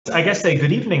I guess say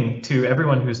good evening to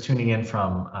everyone who's tuning in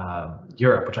from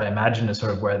Europe, which I imagine is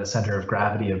sort of where the center of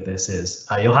gravity of this is.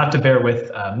 You'll have to bear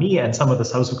with me and some of the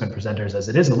subsequent presenters as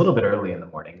it is a little bit early in the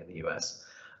morning in the US.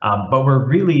 But we're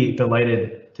really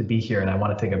delighted to be here, and I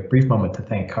want to take a brief moment to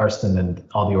thank Karsten and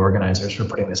all the organizers for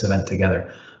putting this event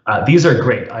together. These are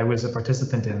great. I was a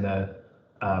participant in the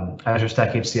Azure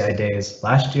Stack HCI days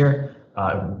last year.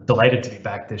 I'm delighted to be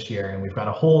back this year, and we've got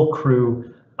a whole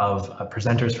crew of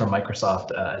presenters from Microsoft,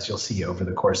 as you'll see over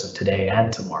the course of today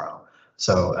and tomorrow.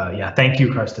 So yeah, thank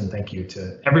you, Karsten. Thank you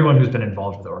to everyone who's been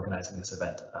involved with organizing this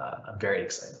event. I'm very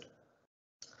excited.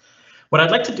 What I'd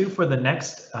like to do for the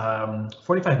next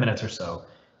 45 minutes or so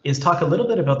is talk a little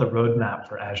bit about the roadmap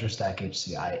for Azure Stack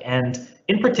HCI. And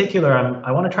in particular,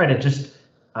 I want to try to just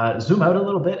zoom out a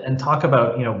little bit and talk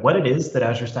about what it is that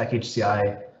Azure Stack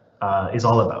HCI is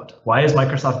all about. Why is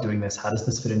Microsoft doing this? How does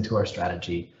this fit into our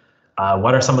strategy?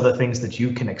 What are some of the things that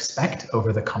you can expect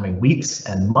over the coming weeks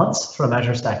and months from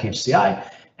Azure Stack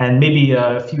HCI, and maybe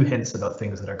a few hints about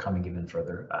things that are coming even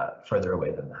further away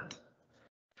than that.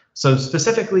 So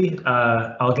specifically,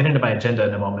 I'll get into my agenda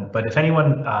in a moment, but if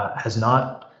anyone has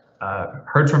not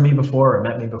heard from me before or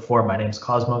met me before, my name's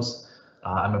Cosmos.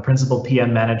 I'm a principal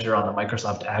PM manager on the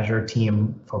Microsoft Azure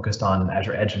team focused on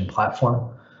Azure Edge and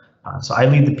Platform. So I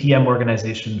lead the PM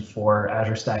organization for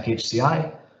Azure Stack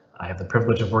HCI. I have the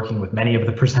privilege of working with many of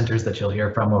the presenters that you'll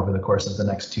hear from over the course of the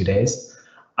next 2 days.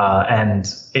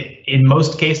 In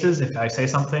most cases, if I say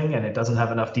something and it doesn't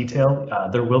have enough detail,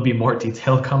 there will be more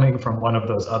detail coming from one of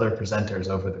those other presenters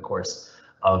over the course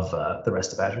of the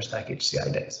rest of Azure Stack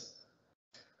HCI days.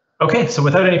 Okay, so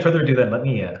without any further ado then, let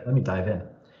me dive in.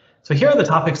 So here are the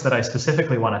topics that I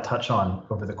specifically want to touch on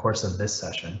over the course of this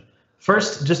session.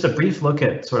 First, just a brief look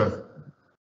at sort of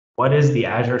what is the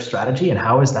Azure strategy and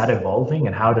how is that evolving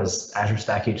and how does Azure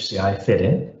Stack HCI fit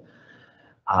in?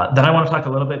 Then I want to talk a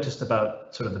little bit just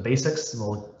about sort of the basics.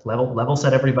 We'll level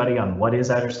set everybody on what is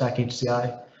Azure Stack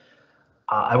HCI.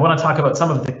 I want to talk about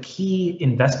some of the key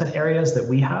investment areas that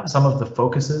we have, some of the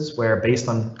focuses where based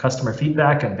on customer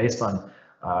feedback and based on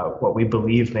what we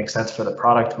believe makes sense for the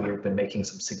product, we've been making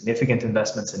some significant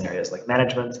investments in areas like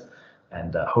management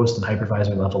and host and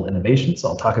hypervisor level innovation. So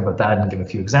I'll talk about that and give a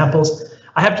few examples.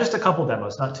 I have just a couple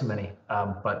demos, not too many,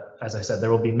 but as I said, there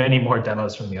will be many more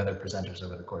demos from the other presenters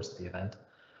over the course of the event.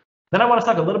 Then I want to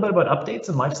talk a little bit about updates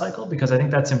and lifecycle, because I think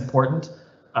that's important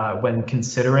when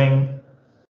considering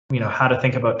how to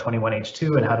think about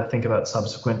 21H2 and how to think about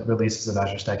subsequent releases of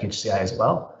Azure Stack HCI as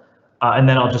well. And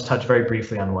then I'll just touch very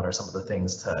briefly on what are some of the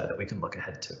things that we can look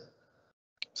ahead to.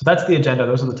 So that's the agenda.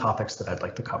 Those are the topics that I'd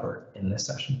like to cover in this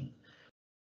session.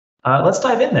 Let's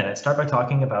dive in then and start by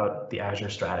talking about the Azure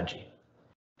strategy.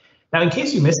 Now, in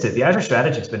case you missed it, the Azure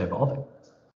strategy has been evolving.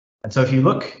 And so if you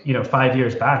look, 5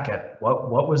 years back at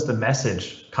what was the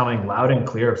message coming loud and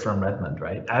clear from Redmond,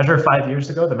 right? Azure 5 years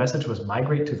ago, the message was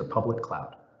migrate to the public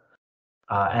cloud.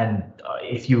 And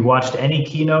if you watched any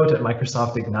keynote at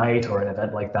Microsoft Ignite or an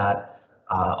event like that,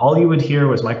 all you would hear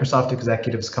was Microsoft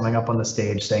executives coming up on the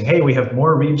stage saying, hey, we have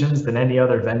more regions than any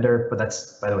other vendor, but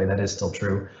that's, by the way, that is still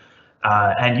true.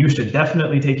 And you should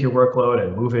definitely take your workload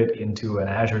and move it into an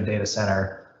Azure data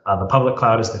center. The public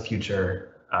cloud is the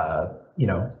future.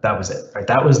 That was it, right?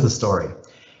 That was the story.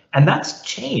 And that's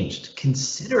changed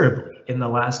considerably in the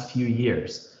last few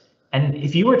years. And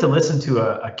if you were to listen to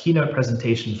a keynote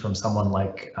presentation from someone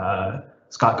like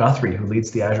Scott Guthrie, who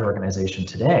leads the Azure organization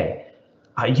today,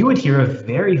 you would hear a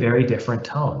very, very different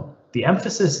tone. The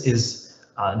emphasis is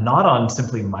not on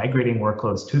simply migrating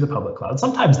workloads to the public cloud.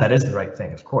 Sometimes that is the right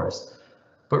thing, of course.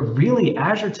 But really,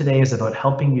 Azure today is about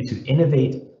helping you to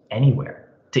innovate anywhere,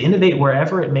 to innovate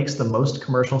wherever it makes the most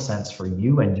commercial sense for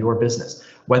you and your business,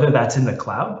 whether that's in the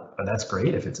cloud, or that's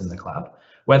great if it's in the cloud,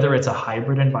 whether it's a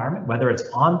hybrid environment, whether it's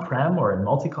on-prem or in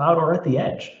multi-cloud or at the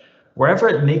edge, wherever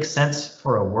it makes sense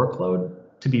for a workload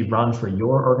to be run for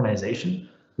your organization,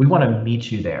 we want to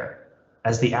meet you there.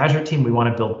 As the Azure team, we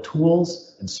want to build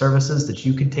tools and services that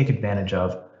you can take advantage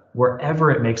of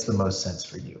wherever it makes the most sense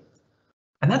for you.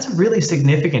 And that's a really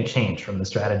significant change from the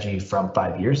strategy from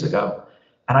 5 years ago.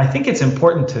 And I think it's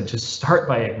important to just start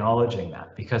by acknowledging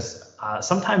that, because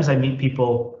sometimes I meet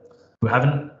people who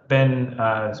haven't been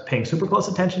paying super close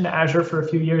attention to Azure for a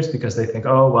few years because they think,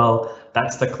 oh, well,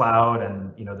 that's the cloud.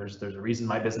 And there's a reason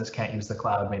my business can't use the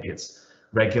cloud. Maybe it's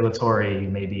regulatory,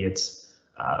 maybe it's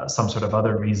some sort of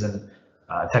other reason,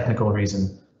 technical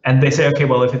reason. And they say, okay,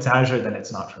 well, if it's Azure, then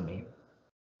it's not for me.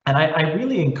 And I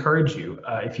really encourage you,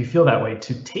 if you feel that way,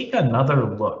 to take another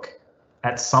look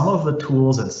at some of the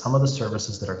tools and some of the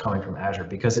services that are coming from Azure,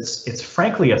 because it's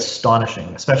frankly astonishing,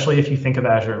 especially if you think of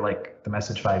Azure like the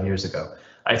message 5 years ago.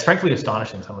 It's frankly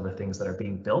astonishing, some of the things that are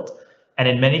being built. And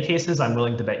in many cases, I'm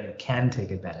willing to bet you can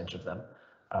take advantage of them,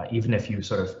 even if you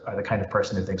sort of are the kind of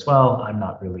person who thinks, well, I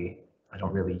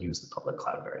don't really use the public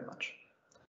cloud very much.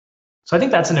 So I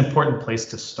think that's an important place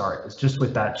to start, is just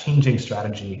with that changing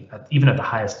strategy, even at the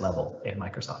highest level in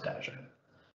Microsoft Azure.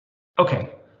 Okay.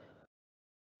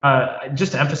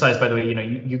 Just to emphasize, by the way,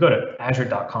 you go to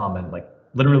azure.com and like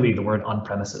literally the word on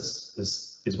premises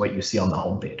is what you see on the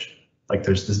homepage. Like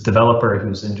there's this developer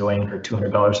who's enjoying her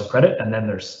 $200 of credit, and then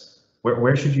there's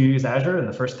where should you use Azure, and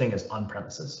the first thing is on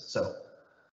premises. So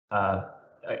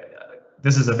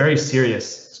this is a very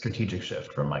serious strategic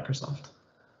shift from Microsoft.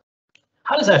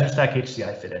 How does Azure Stack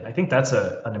HCI fit in? I think that's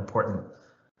an important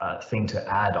thing to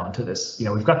add onto this.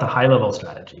 We've got the high-level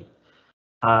strategy.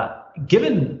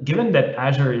 Given that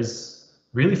Azure is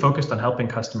really focused on helping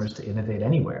customers to innovate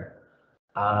anywhere,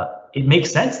 it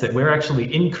makes sense that we're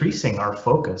actually increasing our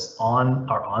focus on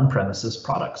our on-premises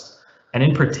products. And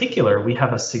in particular, we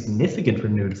have a significant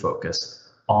renewed focus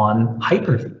on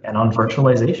Hyper-V and on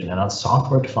virtualization and on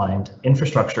software-defined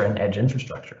infrastructure and edge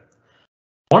infrastructure.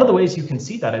 One of the ways you can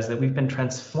see that is that we've been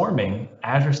transforming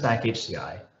Azure Stack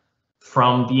HCI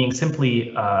from being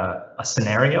simply a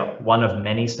scenario, one of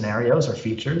many scenarios or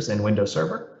features in Windows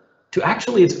Server, to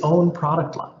actually its own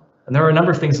product line. And there are a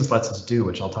number of things this lets us do,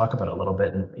 which I'll talk about a little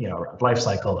bit, around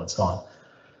lifecycle and so on.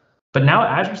 But now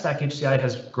Azure Stack HCI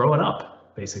has grown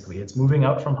up, basically. It's moving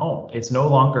out from home. It's no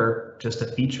longer just a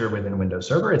feature within Windows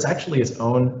Server. It's actually its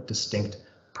own distinct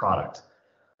product.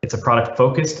 It's a product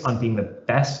focused on being the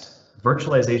best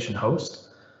virtualization host.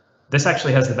 This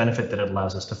actually has the benefit that it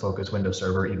allows us to focus Windows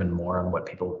Server even more on what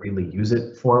people really use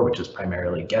it for, which is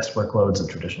primarily guest workloads and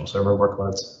traditional server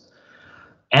workloads.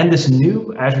 And this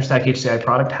new Azure Stack HCI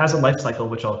product has a lifecycle,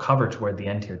 which I'll cover toward the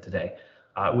end here today,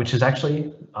 which is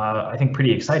actually, I think,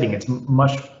 pretty exciting. It's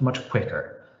much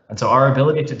quicker. And so our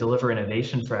ability to deliver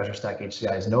innovation for Azure Stack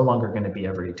HCI is no longer going to be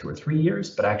every 2 or 3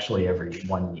 years, but actually every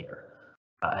 1 year.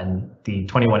 And the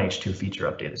 21H2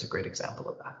 feature update is a great example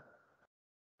of that.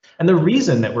 And the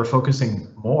reason that we're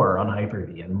focusing more on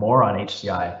Hyper-V and more on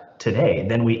HCI today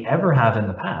than we ever have in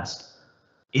the past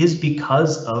is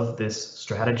because of this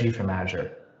strategy from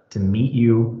Azure to meet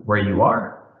you where you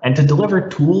are and to deliver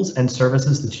tools and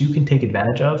services that you can take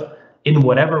advantage of in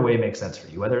whatever way makes sense for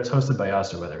you, whether it's hosted by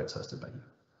us or whether it's hosted by you.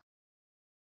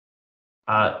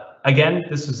 Again,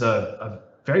 this is a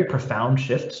very profound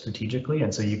shift strategically,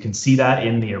 and so you can see that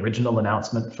in the original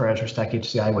announcement for Azure Stack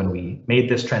HCI when we made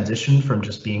this transition from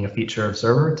just being a feature of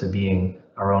server to being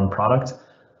our own product.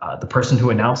 The person who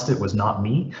announced it was not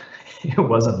me. It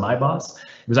wasn't my boss.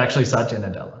 It was actually Satya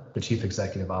Nadella, the Chief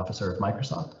Executive Officer of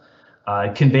Microsoft,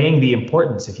 conveying the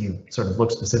importance, if you sort of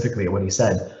look specifically at what he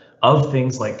said, of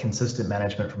things like consistent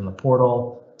management from the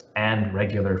portal and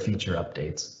regular feature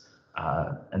updates.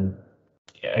 And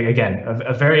again,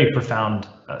 a very profound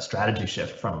strategy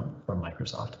shift from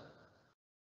Microsoft.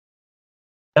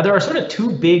 Now, there are sort of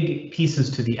 2 big pieces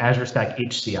to the Azure Stack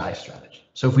HCI strategy.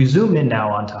 So if we zoom in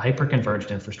now onto hyperconverged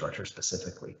infrastructure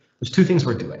specifically, there's 2 things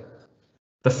we're doing.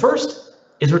 The first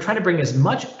is we're trying to bring as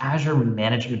much Azure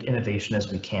management innovation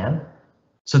as we can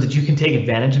so that you can take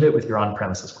advantage of it with your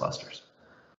on-premises clusters.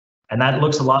 And that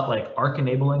looks a lot like Arc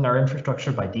enabling our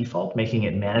infrastructure by default, making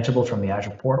it manageable from the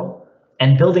Azure portal,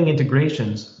 and building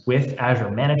integrations with Azure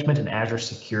Management and Azure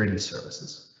Security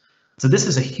Services. So this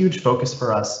is a huge focus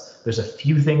for us. There's a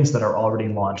few things that are already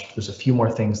launched. There's a few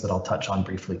more things that I'll touch on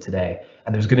briefly today.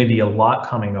 And there's going to be a lot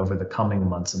coming over the coming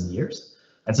months and years.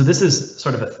 And so this is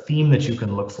sort of a theme that you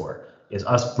can look for, is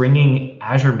us bringing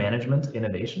Azure Management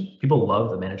innovation. People love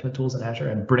the management tools in Azure,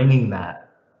 and bringing that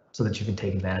so that you can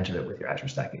take advantage of it with your Azure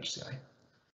Stack HCI.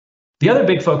 The other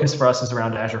big focus for us is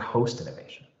around Azure Host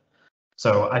innovation.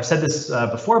 So I've said this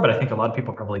before, but I think a lot of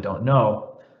people probably don't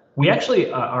know. We actually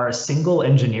are a single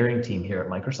engineering team here at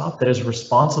Microsoft that is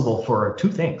responsible for 2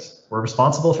 things. We're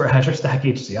responsible for Azure Stack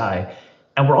HCI,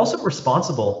 and we're also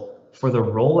responsible for the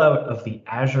rollout of the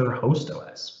Azure Host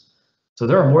OS. So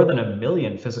there are more than 1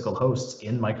 million physical hosts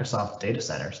in Microsoft data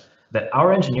centers that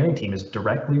our engineering team is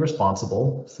directly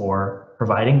responsible for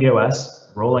providing the OS,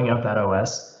 rolling out that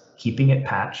OS, keeping it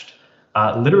patched.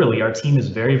 Literally, our team is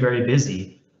very, very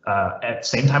busy at the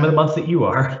same time of the month that you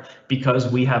are, because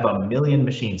we have 1 million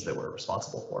machines that we're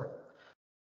responsible for.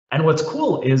 And what's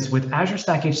cool is with Azure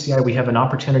Stack HCI, we have an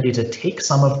opportunity to take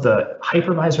some of the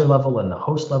hypervisor level and the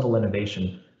host level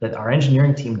innovation that our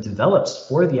engineering team develops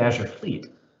for the Azure fleet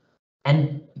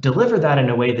and deliver that in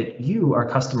a way that you, our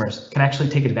customers, can actually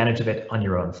take advantage of it on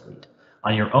your own fleet,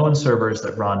 on your own servers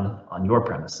that run on your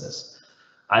premises.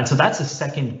 And so that's a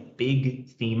second big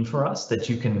theme for us that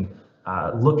you can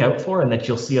look out for, and that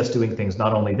you'll see us doing things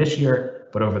not only this year,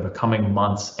 but over the coming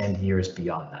months and years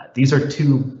beyond that. These are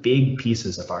two big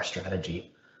pieces of our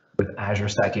strategy with Azure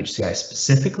Stack HCI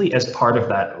specifically as part of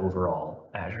that overall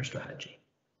Azure strategy.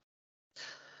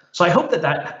 So I hope that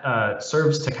that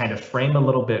serves to kind of frame a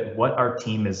little bit what our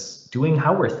team is doing,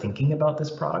 how we're thinking about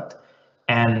this product,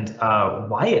 and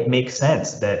why it makes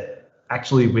sense that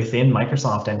actually within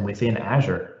Microsoft and within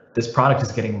Azure, this product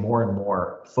is getting more and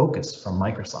more focus from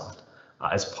Microsoft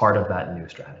as part of that new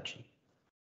strategy.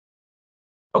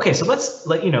 Okay, so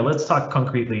let's talk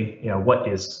concretely. What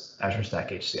is Azure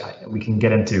Stack HCI? And we can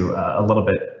get into a little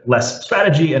bit less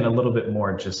strategy and a little bit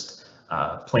more just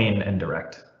plain and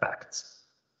direct facts.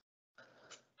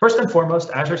 First and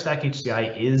foremost, Azure Stack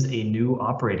HCI is a new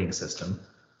operating system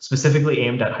specifically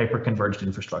aimed at hyper-converged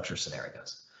infrastructure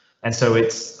scenarios. And so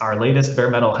it's our latest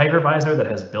bare metal hypervisor that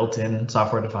has built-in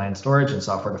software-defined storage and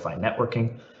software-defined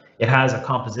networking. It has a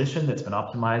composition that's been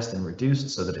optimized and reduced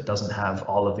so that it doesn't have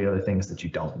all of the other things that you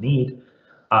don't need.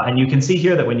 And you can see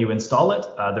here that when you install it,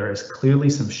 there is clearly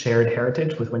some shared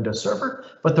heritage with Windows Server,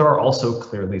 but there are also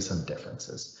clearly some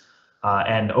differences.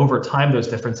 And over time, those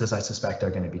differences, I suspect,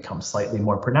 are going to become slightly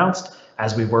more pronounced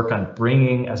as we work on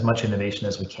bringing as much innovation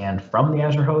as we can from the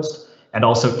Azure host and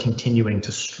also continuing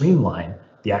to streamline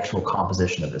the actual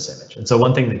composition of this image. And so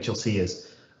one thing that you'll see is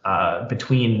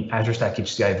between Azure Stack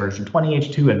HCI version 20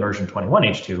 H2 and version 21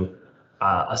 H2,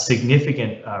 a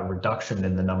significant reduction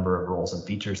in the number of roles and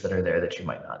features that are there that you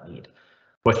might not need.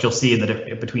 What you'll see in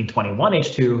the between 21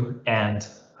 H2 and,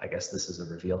 I guess this is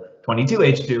a reveal, 22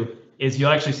 H2 is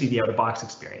you'll actually see the out-of-box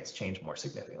experience change more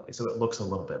significantly. So it looks a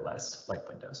little bit less like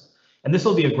Windows. And this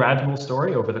will be a gradual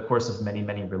story over the course of many,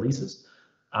 many releases.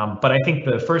 But I think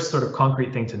the first sort of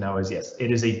concrete thing to know is, yes,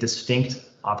 it is a distinct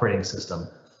operating system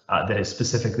that is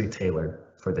specifically tailored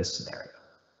for this scenario.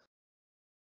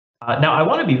 Now, I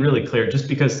want to be really clear, just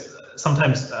because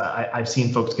sometimes I've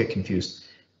seen folks get confused.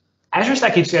 Azure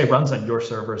Stack HCI runs on your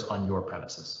servers on your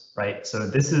premises, right? So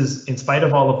this is, in spite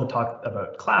of all of the talk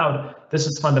about cloud, this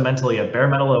is fundamentally a bare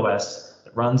metal OS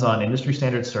that runs on industry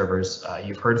standard servers.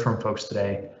 You've heard from folks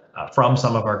today, from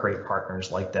some of our great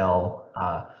partners like Dell,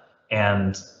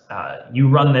 and you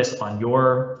run this on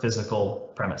your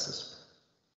physical premises.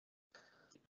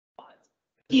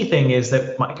 The key thing is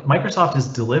that Microsoft is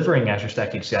delivering Azure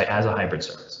Stack HCI as a hybrid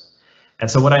service.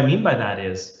 And so what I mean by that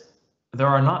is there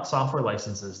are not software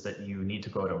licenses that you need to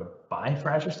go to buy for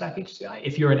Azure Stack HCI.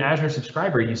 If you're an Azure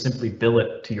subscriber, you simply bill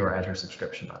it to your Azure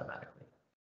subscription automatically.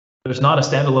 There's not a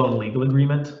standalone legal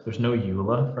agreement. There's no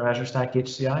EULA for Azure Stack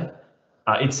HCI.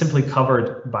 It's simply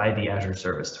covered by the Azure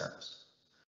service terms.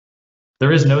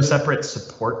 There is no separate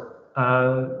support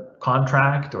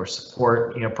contract or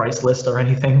support price list or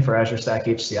anything for Azure Stack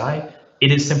HCI.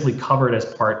 It is simply covered as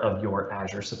part of your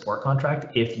Azure support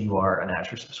contract if you are an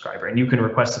Azure subscriber, and you can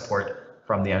request support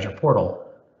from the Azure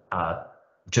portal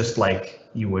just like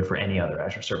you would for any other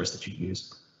Azure service that you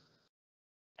use.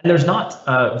 And there's not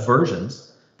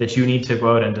versions that you need to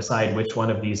go out and decide which one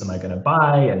of these am I going to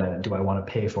buy and do I want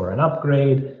to pay for an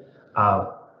upgrade.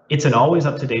 It's an always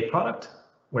up-to-date product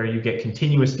where you get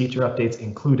continuous feature updates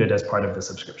included as part of the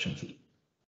subscription fee.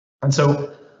 And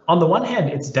so on the one hand,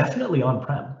 it's definitely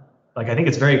on-prem. Like, I think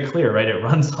it's very clear, right? It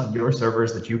runs on your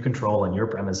servers that you control on your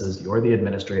premises. You're the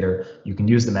administrator. You can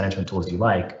use the management tools you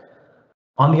like.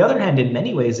 On the other hand, in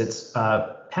many ways, it's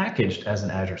packaged as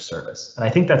an Azure service. And I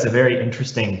think that's a very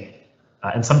interesting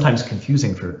and sometimes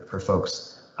confusing for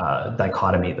folks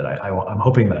dichotomy that I'm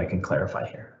hoping that I can clarify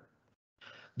here.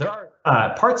 There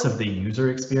are parts of the user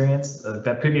experience.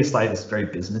 That previous slide is very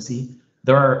businessy.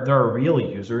 There are real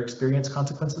user experience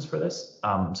consequences for this.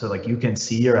 So like you can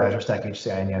see your Azure Stack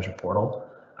HCI in the Azure portal.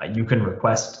 You can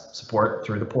request support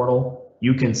through the portal.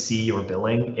 You can see your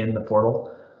billing in the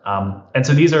portal. And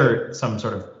so these are some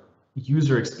sort of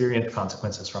user experience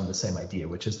consequences from the same idea,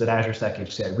 which is that Azure Stack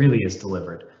HCI really is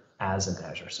delivered as an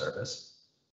Azure service.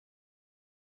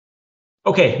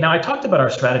 Okay, now I talked about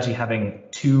our strategy having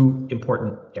two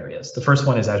important areas. The first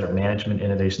one is Azure management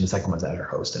innovation. The second one is Azure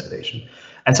host innovation.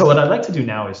 And so what I'd like to do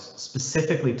now is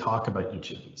specifically talk about each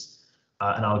of these.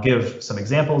 And I'll give some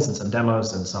examples and some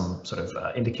demos and some sort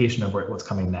of indication of what's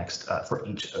coming next for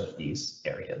each of these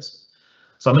areas.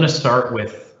 So I'm going to start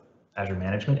with Azure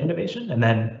management innovation, and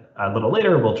then a little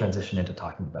later we'll transition into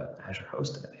talking about Azure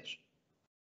host innovation.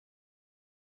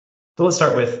 So let's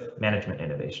start with management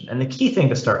innovation. And the key thing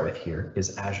to start with here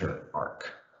is Azure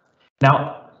Arc.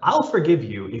 Now, I'll forgive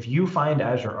you if you find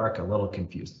Azure Arc a little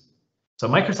confusing. So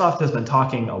Microsoft has been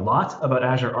talking a lot about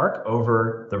Azure Arc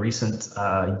over the recent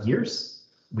years.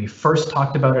 We first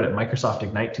talked about it at Microsoft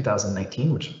Ignite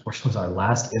 2019, which of course was our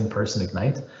last in-person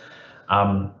Ignite.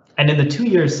 And in the 2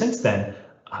 years since then,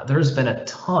 there's been a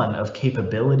ton of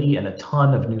capability and a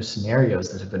ton of new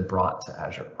scenarios that have been brought to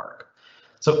Azure Arc.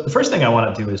 So the first thing I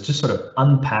want to do is just sort of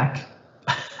unpack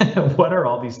what are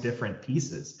all these different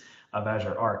pieces of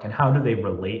Azure Arc and how do they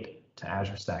relate to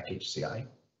Azure Stack HCI.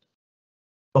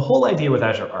 The whole idea with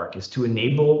Azure Arc is to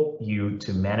enable you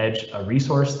to manage a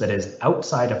resource that is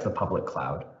outside of the public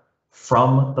cloud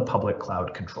from the public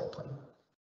cloud control plane.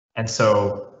 And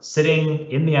so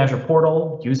sitting in the Azure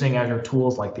portal, using Azure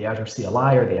tools like the Azure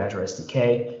CLI or the Azure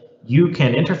SDK, you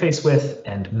can interface with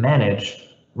and manage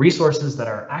resources that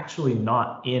are actually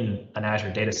not in an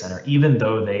Azure data center, even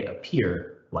though they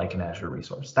appear like an Azure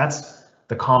resource. That's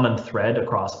the common thread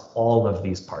across all of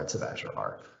these parts of Azure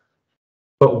Arc.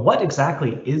 But what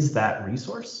exactly is that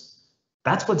resource?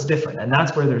 That's what's different, and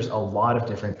that's where there's a lot of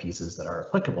different pieces that are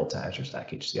applicable to Azure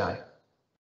Stack HCI.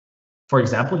 For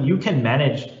example, you can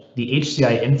manage the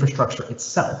HCI infrastructure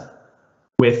itself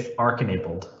with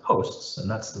Arc-enabled hosts, and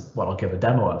that's what I'll give a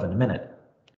demo of in a minute.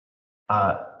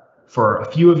 For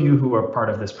a few of you who are part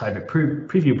of this private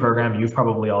preview program, you've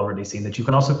probably already seen that you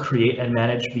can also create and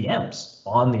manage VMs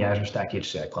on the Azure Stack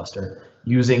HCI cluster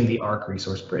using the Arc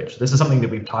Resource Bridge. This is something that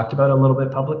we've talked about a little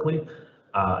bit publicly.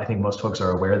 I think most folks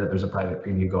are aware that there's a private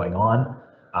preview going on.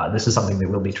 This is something that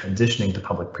we'll be transitioning to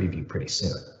public preview pretty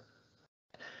soon.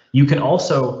 You can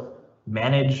also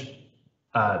manage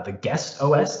the guest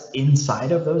OS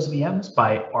inside of those VMs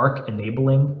by Arc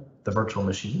enabling the virtual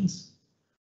machines.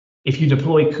 If you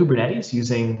deploy Kubernetes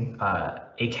using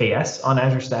AKS on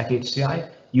Azure Stack HCI,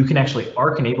 you can actually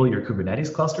Arc enable your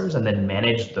Kubernetes clusters and then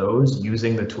manage those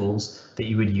using the tools that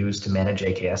you would use to manage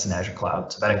AKS in Azure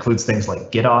Cloud. So that includes things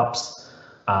like GitOps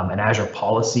and Azure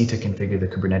Policy to configure the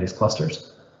Kubernetes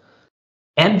clusters.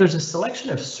 And there's a selection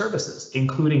of services,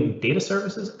 including data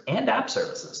services and app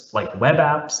services, like web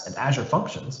apps and Azure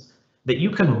Functions, that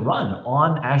you can run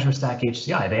on Azure Stack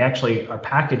HCI. They actually are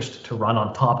packaged to run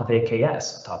on top of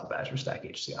AKS, on top of Azure Stack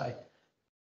HCI.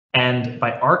 And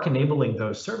by Arc enabling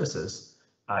those services,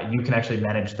 you can actually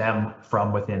manage them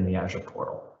from within the Azure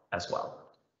portal as well.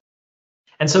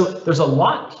 And so there's a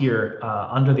lot here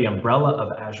under the umbrella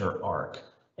of Azure Arc.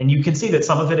 And you can see that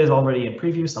some of it is already in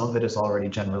preview, some of it is already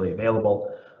generally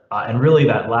available. And really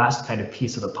that last kind of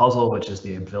piece of the puzzle, which is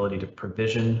the ability to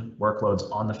provision workloads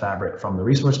on the fabric from the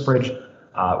resource bridge,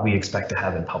 we expect to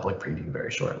have in public preview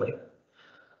very shortly.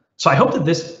 So I hope that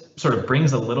this sort of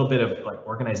brings a little bit of like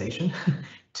organization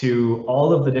to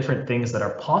all of the different things that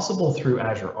are possible through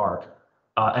Azure Arc,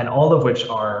 and all of which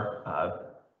are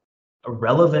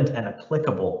relevant and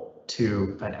applicable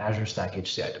to an Azure Stack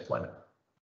HCI deployment.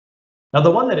 Now, the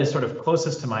one that is sort of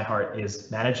closest to my heart is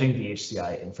managing the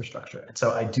HCI infrastructure. And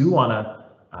so I do want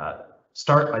to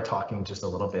start by talking just a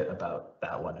little bit about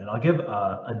that one. And I'll give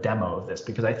a demo of this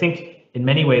because I think in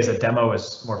many ways a demo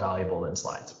is more valuable than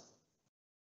slides.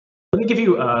 Let me give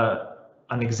you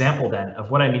an example then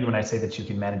of what I mean when I say that you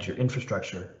can manage your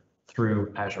infrastructure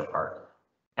through Azure Arc.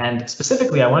 And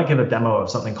specifically, I want to give a demo of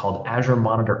something called Azure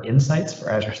Monitor Insights for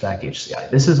Azure Stack HCI.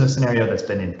 This is a scenario that's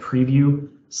been in preview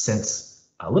since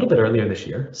a little bit earlier this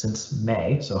year, since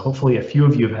May. So hopefully a few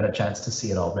of you have had a chance to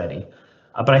see it already.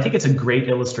 But I think it's a great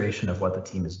illustration of what the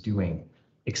team is doing,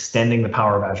 extending the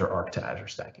power of Azure Arc to Azure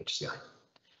Stack HCI.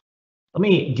 Let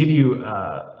me give you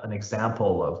an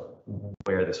example of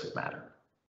where this would matter.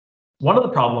 One of the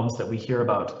problems that we hear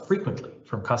about frequently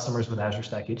from customers with Azure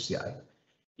Stack HCI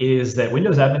is that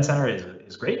Windows Admin Center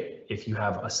is great if you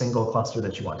have a single cluster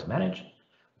that you want to manage.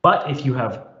 But if you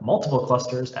have multiple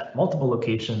clusters at multiple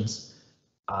locations,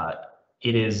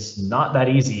 it is not that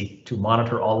easy to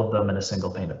monitor all of them in a single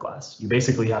pane of glass. You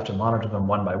basically have to monitor them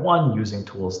one by one using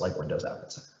tools like Windows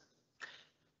Admin Center.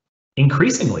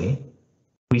 Increasingly,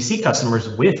 we see customers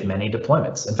with many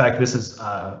deployments. In fact, this is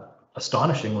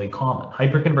astonishingly common.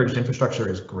 Hyperconverged infrastructure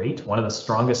is great. One of the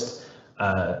strongest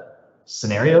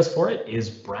scenarios for it is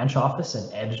branch office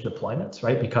and edge deployments,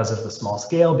 right? Because of the small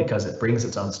scale, because it brings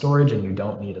its own storage and you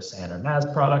don't need a SAN or NAS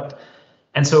product.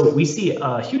 And so we see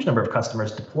a huge number of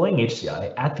customers deploying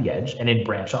HCI at the edge and in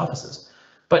branch offices.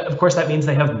 But of course, that means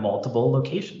they have multiple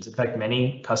locations. In fact,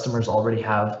 many customers already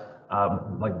have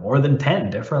like more than 10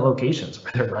 different locations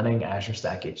where they're running Azure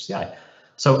Stack HCI.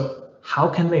 So how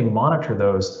can they monitor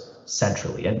those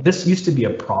centrally? And this used to be a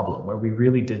problem where we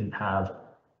really didn't have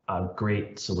a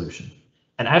great solution.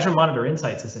 And Azure Monitor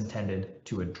Insights is intended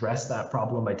to address that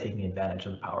problem by taking advantage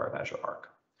of the power of Azure Arc.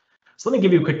 So let me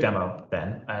give you a quick demo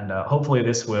then, and hopefully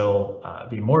this will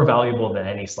be more valuable than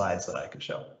any slides that I could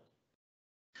show.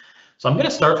 So I'm going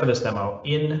to start for this demo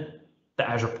in the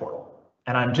Azure portal,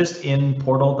 and I'm just in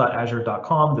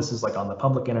portal.azure.com. This is like on the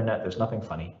public internet. There's nothing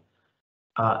funny.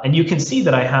 And you can see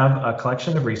that I have a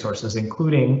collection of resources,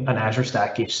 including an Azure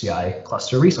Stack HCI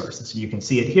cluster resource. And so you can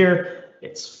see it here.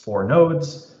 It's 4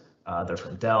 nodes. They're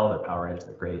from Dell, they're PowerEdge,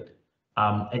 they're great.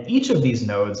 And each of these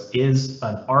nodes is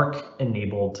an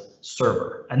Arc-enabled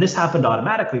server. And this happened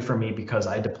automatically for me because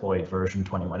I deployed version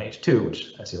 21H2,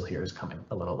 which, as you'll hear, is coming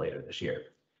a little later this year.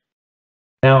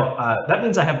 Now, that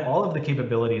means I have all of the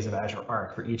capabilities of Azure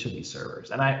Arc for each of these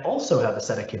servers. And I also have a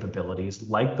set of capabilities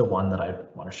like the one that I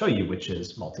want to show you, which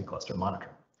is multi-cluster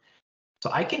monitoring.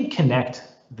 So I can connect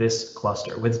this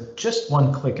cluster with just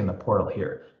one click in the portal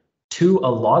here to a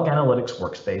log analytics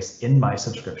workspace in my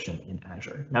subscription in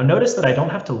Azure. Now notice that I don't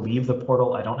have to leave the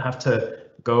portal. I don't have to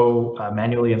go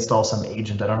manually install some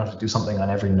agent. I don't have to do something on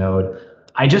every node.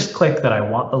 I just click that I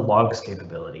want the logs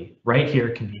capability right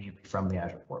here conveniently from the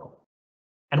Azure portal.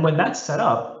 And when that's set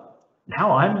up,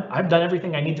 now I've done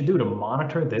everything I need to do to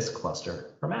monitor this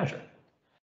cluster from Azure.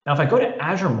 Now, if I go to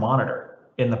Azure Monitor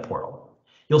in the portal,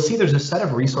 you'll see there's a set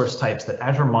of resource types that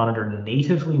Azure Monitor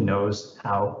natively knows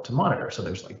how to monitor. So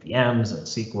there's like VMs and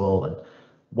SQL, and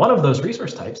one of those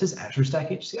resource types is Azure Stack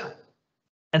HCI.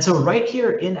 And so right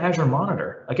here in Azure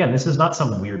Monitor, again, this is not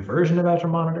some weird version of Azure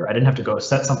Monitor. I didn't have to go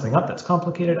set something up that's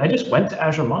complicated. I just went to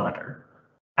Azure Monitor.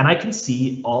 And I can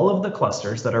see all of the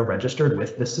clusters that are registered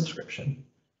with this subscription.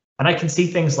 And I can see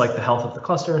things like the health of the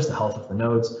clusters, the health of the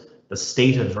nodes, the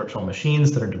state of virtual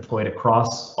machines that are deployed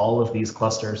across all of these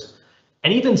clusters,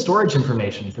 and even storage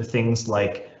information for things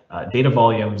like data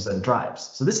volumes and drives.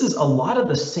 So this is a lot of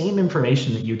the same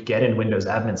information that you'd get in Windows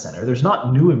Admin Center. There's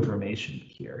not new information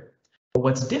here. But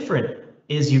what's different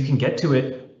is you can get to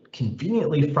it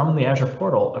conveniently from the Azure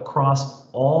portal across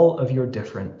all of your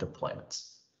different deployments.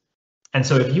 And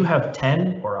so if you have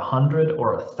 10 or 100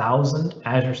 or 1,000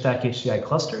 Azure Stack HCI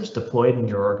clusters deployed in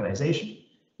your organization,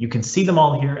 you can see them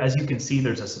all here. As you can see,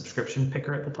 there's a subscription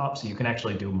picker at the top, so you can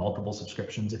actually do multiple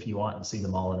subscriptions if you want and see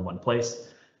them all in one place.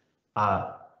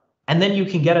 And then you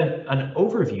can get an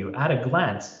overview at a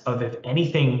glance of if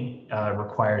anything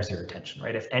requires your attention,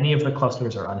 right? If any of the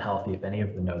clusters are unhealthy, if any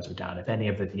of the nodes are down, if any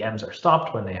of the VMs are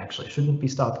stopped when they actually shouldn't be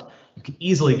stopped, you can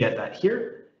easily get that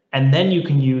here. And then you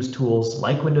can use tools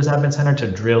like Windows Admin Center to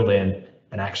drill in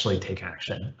and actually take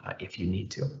action if you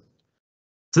need to.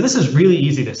 So this is really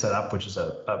easy to set up, which is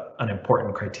an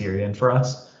important criterion for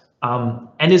us,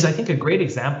 and is, I think, a great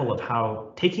example of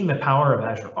how taking the power of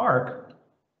Azure Arc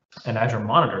and Azure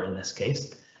Monitor in this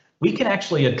case, we can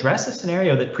actually address a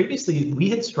scenario that previously we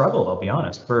had struggled, I'll be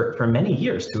honest, for many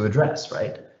years to address,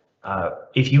 right?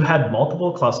 If you had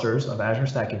multiple clusters of Azure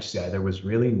Stack HCI, there was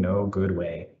really no good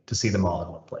way to see them all in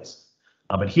one place.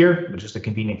 But here, with just a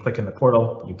convenient click in the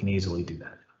portal, you can easily do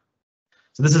that.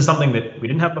 So this is something that we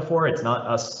didn't have before. It's not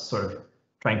us sort of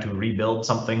trying to rebuild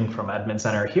something from Admin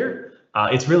Center here.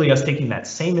 It's really us taking that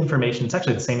same information. It's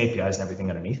actually the same APIs and everything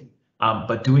underneath,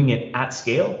 but doing it at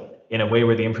scale in a way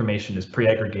where the information is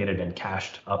pre-aggregated and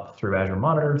cached up through Azure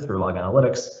Monitor, through Log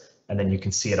Analytics, and then you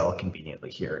can see it all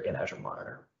conveniently here in Azure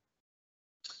Monitor.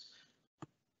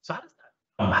 So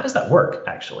how does that work,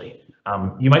 actually?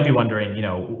 You might be wondering,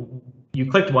 you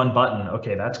clicked one button,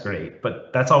 okay, that's great,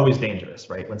 but that's always dangerous,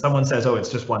 right? When someone says, oh, it's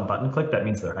just one button click, that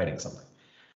means they're hiding something.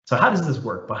 So how does this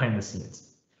work behind the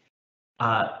scenes?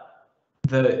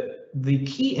 The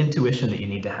key intuition that you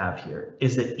need to have here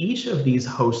is that each of these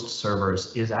host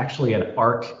servers is actually an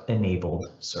Arc-enabled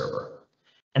server.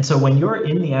 And so when you're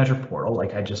in the Azure portal,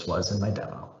 like I just was in my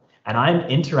demo, and I'm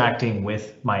interacting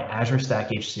with my Azure Stack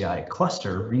HCI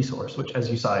cluster resource, which, as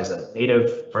you saw, is a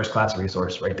native first-class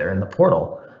resource right there in the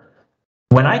portal.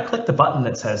 When I click the button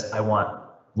that says I want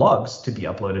logs to be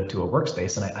uploaded to a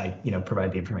workspace, and I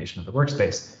provide the information of the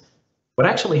workspace, what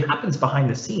actually happens behind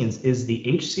the scenes is the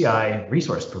HCI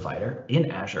resource provider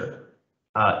in Azure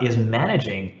is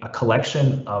managing a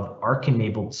collection of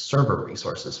Arc-enabled server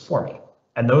resources for me.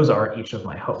 And those are each of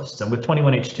my hosts. And with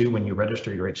 21H2, when you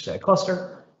register your HCI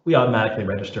cluster, we automatically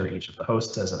register each of the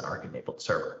hosts as an Arc-enabled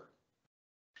server.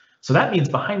 So that means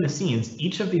behind the scenes,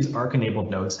 each of these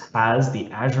Arc-enabled nodes has the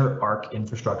Azure Arc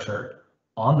infrastructure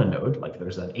on the node, like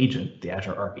there's an agent, the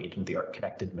Azure Arc agent, the Arc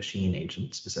connected machine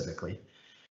agent specifically.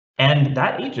 And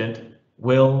that agent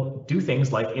will do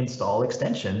things like install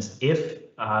extensions if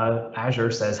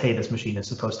Azure says, hey, this machine is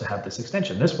supposed to have this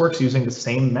extension. This works using the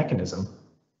same mechanism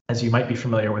as you might be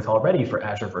familiar with already for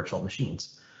Azure virtual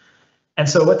machines. And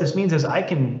so what this means is I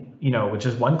can, with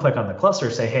just one click on the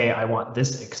cluster, say, hey, I want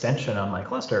this extension on my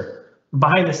cluster.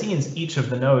 Behind the scenes, each of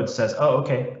the nodes says, oh,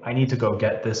 okay, I need to go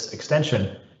get this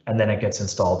extension, and then it gets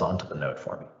installed onto the node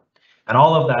for me. And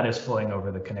all of that is flowing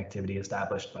over the connectivity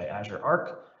established by Azure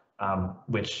Arc,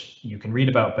 which you can read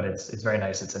about, but it's very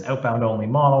nice. It's an outbound only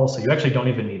model, so you actually don't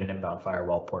even need an inbound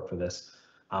firewall port for this.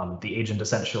 The agent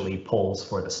essentially polls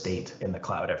for the state in the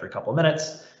cloud every couple of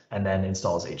minutes and then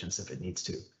installs agents if it needs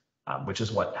to, which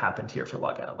is what happened here for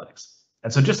log analytics.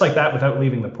 And so just like that, without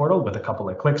leaving the portal, with a couple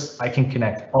of clicks, I can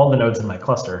connect all the nodes in my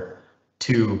cluster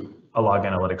to a log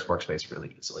analytics workspace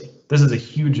really easily. This is a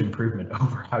huge improvement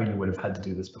over how you would have had to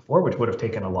do this before, which would have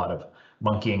taken a lot of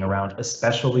monkeying around,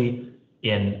 especially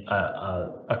in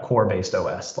a core-based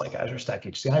OS like Azure Stack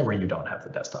HCI, where you don't have the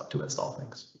desktop to install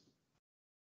things.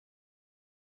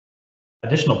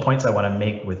 Additional points I want to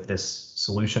make with this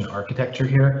solution architecture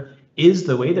here is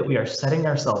the way that we are setting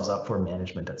ourselves up for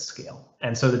management at scale.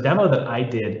 And so the demo that I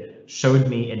did showed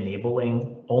me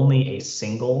enabling only a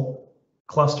single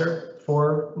cluster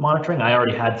for monitoring. I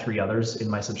already had 3 others in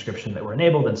my subscription that were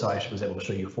enabled, and so I was able to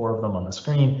show you 4 of them on the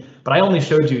screen. But I only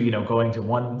showed you, going to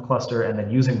one cluster and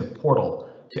then using the portal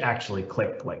to actually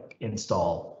click like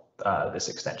install this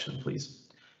extension, please.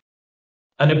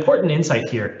 An important insight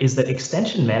here is that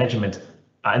extension management,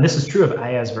 and this is true of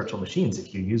IaaS virtual machines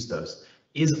if you use those,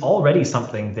 is already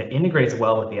something that integrates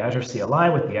well with the Azure CLI,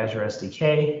 with the Azure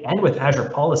SDK, and with Azure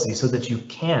Policy so that you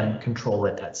can control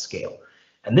it at scale.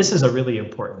 And this is a really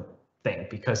important thing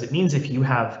because it means if you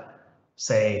have,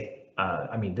 say,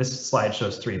 this slide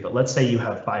shows 3, but let's say you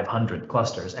have 500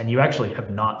 clusters and you actually have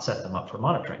not set them up for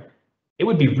monitoring. It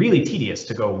would be really tedious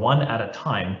to go one at a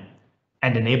time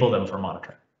and enable them for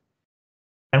monitoring.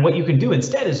 And what you can do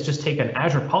instead is just take an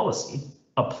Azure policy,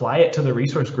 apply it to the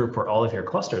resource group where all of your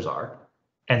clusters are,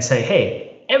 and say,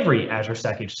 hey, every Azure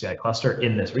Stack HCI cluster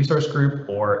in this resource group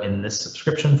or in this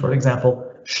subscription, for example,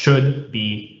 should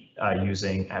be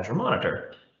using Azure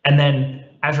Monitor. And then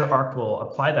Azure Arc will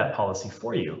apply that policy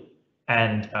for you.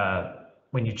 And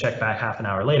when you check back half an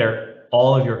hour later,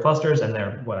 all of your clusters,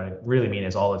 and what I really mean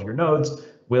is all of your nodes,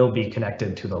 will be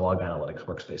connected to the log analytics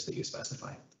workspace that you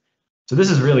specify. So this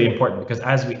is really important because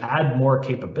as we add more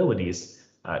capabilities,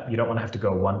 you don't want to have to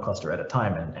go one cluster at a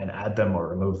time and add them or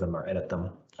remove them or edit them.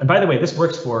 And by the way, this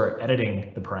works for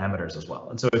editing the parameters as well.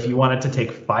 And so if you wanted to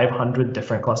take 500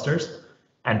 different clusters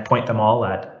and point them all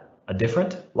at a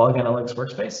different log analytics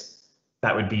workspace,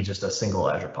 that would be just a single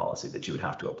Azure policy that you would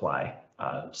have to apply,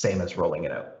 same as rolling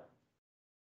it out.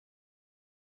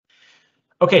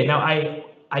 Okay, now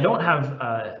I don't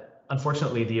have,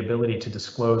 unfortunately, the ability to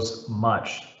disclose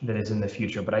much that is in the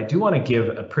future, but I do want to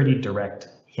give a pretty direct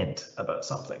hint about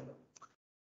something.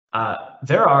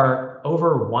 There are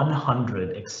over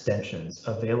 100 extensions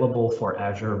available for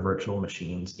Azure virtual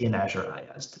machines in Azure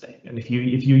IaaS today. And if you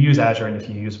use Azure and if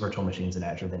you use virtual machines in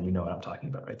Azure, then you know what I'm talking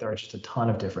about, right? There are just a ton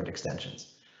of different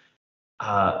extensions.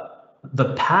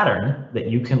 The pattern that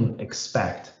you can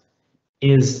expect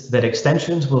is that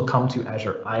extensions will come to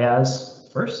Azure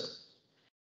IaaS first,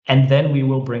 and then we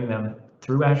will bring them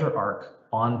through Azure Arc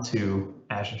onto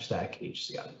Azure Stack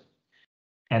HCI.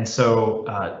 And so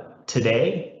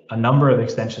today, a number of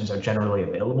extensions are generally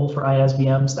available for IaaS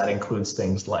VMs. That includes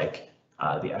things like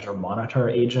the Azure Monitor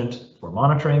agent for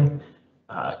monitoring,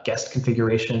 guest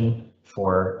configuration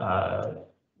for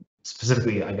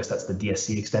specifically, I guess that's the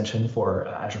DSC extension for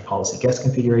Azure Policy guest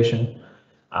configuration.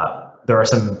 There are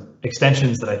some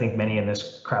extensions that I think many in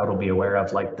this crowd will be aware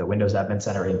of, like the Windows Admin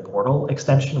Center in Portal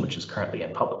extension, which is currently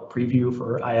in public preview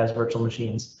for IaaS virtual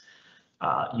machines.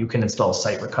 You can install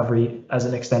site recovery as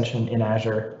an extension in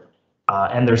Azure.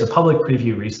 And there's a public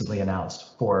preview recently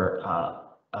announced for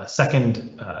a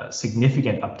second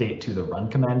significant update to the run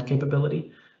command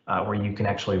capability, where you can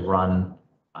actually run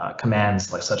commands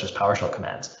such as PowerShell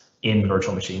commands in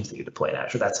virtual machines that you deploy in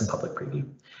Azure. That's in public preview.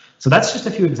 So that's just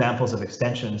a few examples of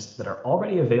extensions that are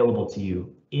already available to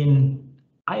you in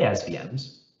IaaS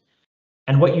VMs.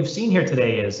 And what you've seen here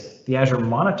today is the Azure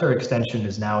Monitor extension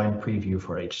is now in preview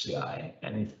for HCI.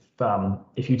 And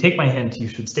if you take my hint, you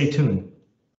should stay tuned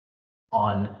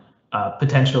on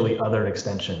potentially other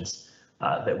extensions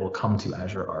that will come to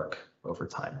Azure Arc over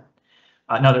time.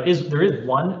 Now there is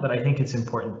one that I think it's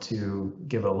important to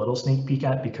give a little sneak peek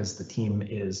at because the team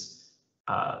is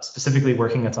specifically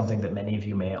working on something that many of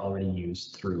you may already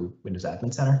use through Windows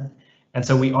Admin Center. And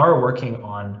so we are working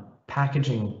on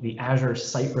packaging the Azure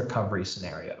Site Recovery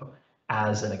scenario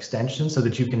as an extension so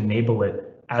that you can enable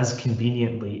it as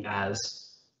conveniently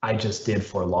as I just did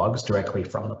for logs directly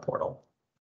from the portal.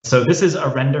 So this is a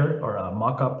render or a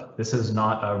mock-up. This is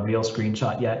not a real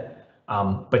screenshot yet,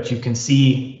 but you can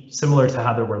see, similar to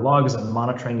how there were logs and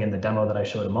monitoring in the demo that I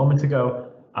showed a moment ago,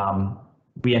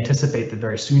 we anticipate that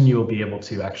very soon you will be able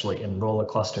to actually enroll a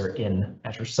cluster in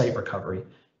Azure Site Recovery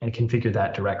and configure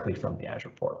that directly from the Azure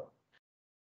portal.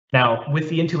 Now, with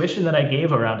the intuition that I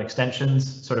gave around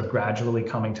extensions sort of gradually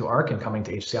coming to Arc and coming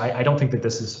to HCI, I don't think that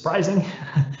this is surprising,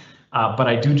 but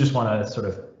I do just want to sort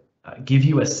of give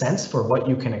you a sense for what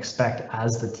you can expect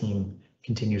as the team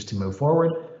continues to move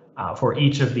forward. For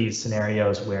each of these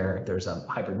scenarios where there's a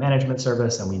hybrid management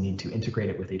service and we need to integrate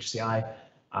it with HCI,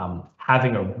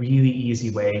 having a really easy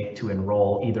way to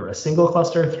enroll either a single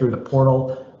cluster through the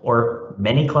portal or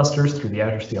many clusters through the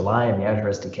Azure CLI and the Azure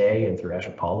SDK and through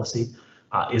Azure Policy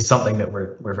is something that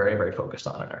we're very, very focused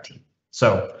on in our team.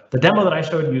 So the demo that I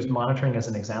showed used monitoring as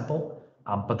an example,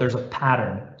 but there's a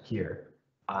pattern here.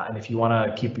 And if you want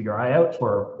to keep your eye out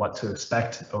for what to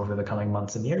expect over the coming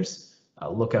months and years,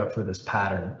 look out for this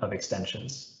pattern of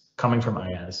extensions coming from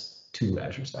IaaS to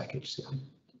Azure Stack HCI.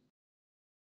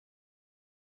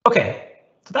 Okay,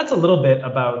 so that's a little bit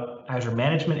about Azure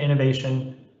management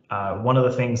innovation. One of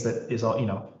the things that is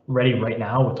ready right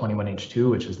now with 21H2,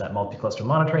 which is that multi-cluster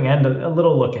monitoring, and a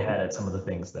little look ahead at some of the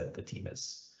things that the team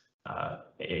is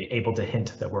able to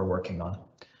hint that we're working on.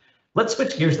 Let's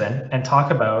switch gears then and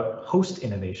talk about host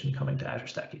innovation coming to Azure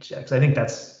Stack HCI, because I think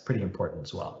that's pretty important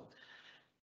as well.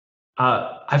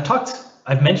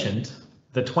 I've mentioned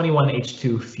the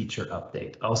 21H2 feature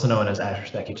update, also known as Azure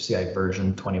Stack HCI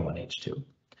version 21H2.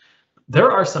 There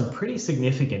are some pretty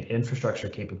significant infrastructure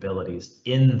capabilities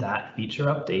in that feature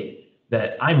update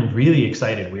that I'm really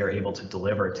excited we are able to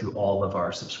deliver to all of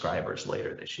our subscribers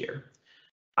later this year.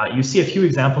 You see a few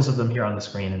examples of them here on the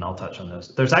screen, and I'll touch on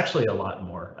those. There's actually a lot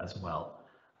more as well.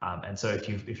 And so if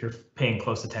you're paying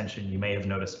close attention, you may have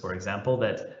noticed, for example,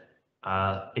 that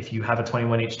if you have a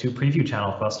 21H2 preview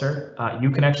channel cluster,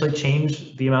 you can actually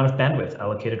change the amount of bandwidth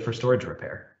allocated for storage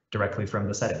repair directly from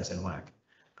the settings in WAC.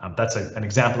 That's an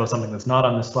example of something that's not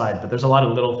on the slide, but there's a lot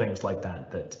of little things like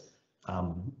that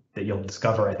that you'll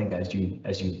discover, I think, as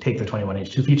you take the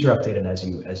 21H2 feature update and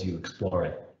as you explore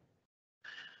it.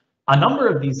 A number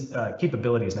of these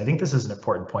capabilities, and I think this is an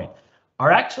important point,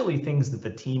 are actually things that the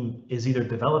team is either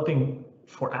developing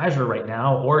for Azure right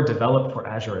now or developed for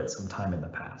Azure at some time in the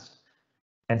past.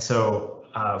 And so,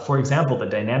 for example, the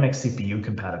dynamic CPU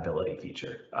compatibility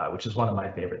feature, which is one of my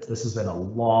favorites. This has been a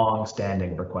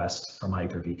long-standing request from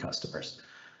Hyper-V customers.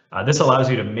 This allows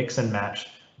you to mix and match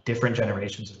different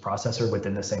generations of processor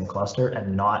within the same cluster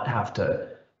and not have to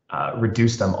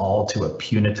reduce them all to a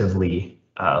punitively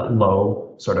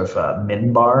low sort of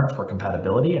min bar for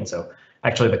compatibility. And so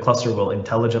actually the cluster will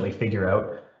intelligently figure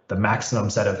out the maximum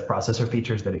set of processor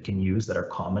features that it can use that are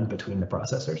common between the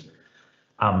processors.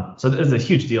 So this is a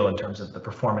huge deal in terms of the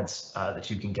performance that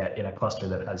you can get in a cluster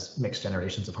that has mixed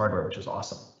generations of hardware, which is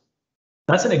awesome.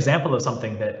 That's an example of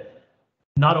something that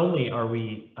not only are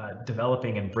we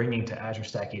developing and bringing to Azure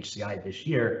Stack HCI this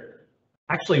year,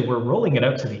 actually we're rolling it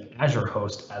out to the Azure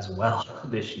host as well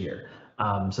this year.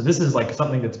 So this is like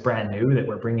something that's brand new that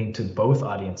we're bringing to both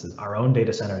audiences, our own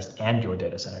data centers and your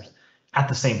data centers at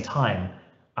the same time,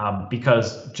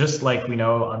 because just like we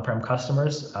know on-prem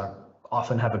customers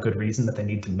often have a good reason that they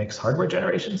need to mix hardware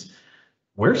generations,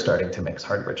 we're starting to mix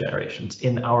hardware generations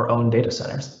in our own data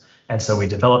centers. And so we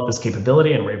developed this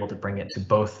capability and we're able to bring it to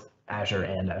both Azure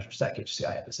and Azure Stack HCI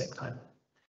at the same time.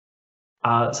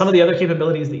 Some of the other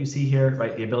capabilities that you see here,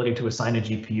 right, the ability to assign a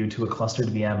GPU to a clustered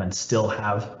VM and still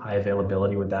have high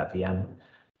availability with that VM.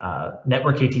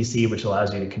 Network ATC, which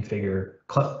allows you to configure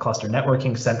cluster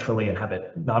networking centrally and have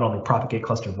it not only propagate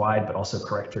cluster wide, but also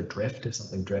correct for drift if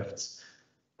something drifts.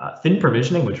 Thin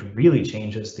provisioning, which really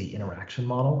changes the interaction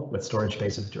model with storage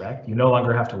spaces direct. You no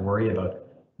longer have to worry about,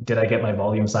 did I get my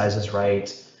volume sizes right?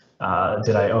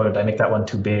 Did I make that one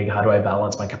too big? How do I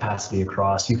balance my capacity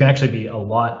across? You can actually be a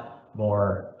lot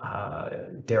more,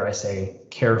 dare I say,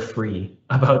 carefree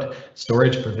about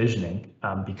storage provisioning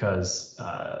because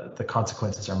the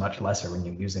consequences are much lesser when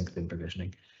you're using thin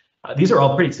provisioning. These are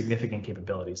all pretty significant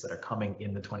capabilities that are coming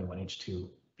in the 21H2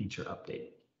 feature update.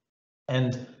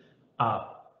 And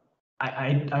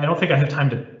I don't think I have time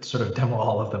to sort of demo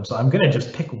all of them, so I'm going to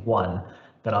just pick one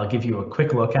that I'll give you a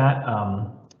quick look at,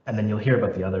 and then you'll hear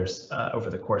about the others over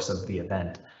the course of the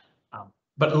event.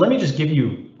 But let me just give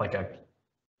you like a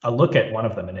look at one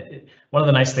of them. And one of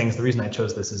the nice things, the reason I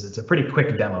chose this is it's a pretty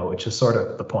quick demo, which is sort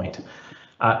of the point.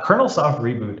 Kernel soft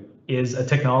reboot is a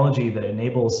technology that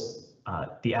enables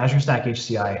the Azure Stack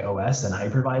HCI OS and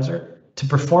hypervisor to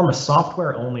perform a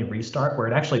software-only restart where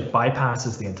it actually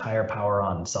bypasses the entire power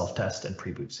on self-test and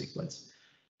pre-boot sequence.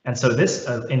 And so this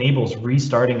enables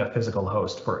restarting a physical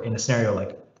host for in a scenario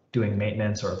like doing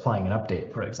maintenance or applying an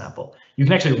update, for example. You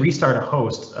can actually restart a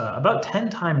host about 10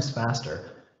 times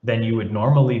faster than you would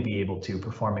normally be able to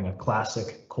performing a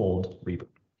classic cold reboot.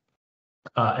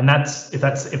 And if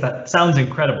that sounds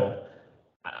incredible,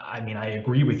 I mean, I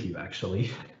agree with you,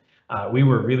 actually. We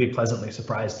were really pleasantly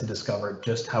surprised to discover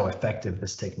just how effective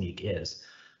this technique is.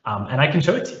 And I can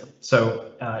show it to you.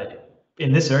 So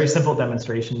in this very simple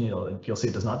demonstration, you'll see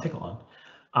it does not take long.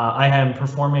 I am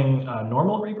performing a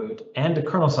normal reboot and a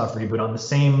kernel soft reboot on the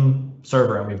same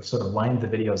server, and we've sort of lined the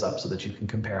videos up so that you can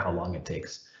compare how long it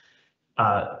takes.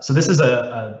 So this is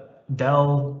a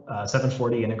Dell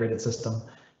 740 integrated system.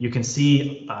 You can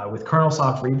see with kernel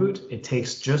soft reboot, it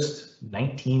takes just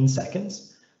 19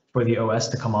 seconds for the OS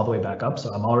to come all the way back up.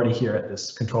 So I'm already here at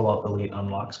this Control-Alt-Delete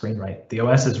unlock screen, right? The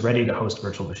OS is ready to host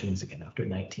virtual machines again after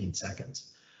 19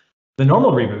 seconds. The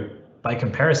normal reboot, by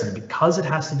comparison, because it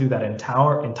has to do that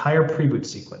entire pre-boot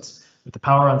sequence with the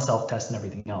power on self-test and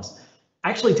everything else,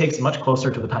 actually takes much closer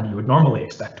to the time you would normally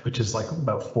expect, which is like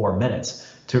about 4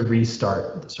 minutes to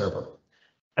restart the server.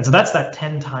 And so that's that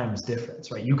 10 times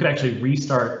difference, right? You could actually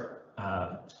restart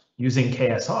using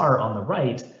KSR on the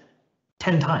right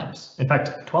 10 times, in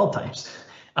fact, 12 times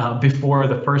before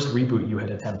the first reboot you had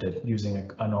attempted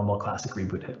using a normal classic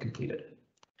reboot had completed.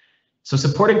 So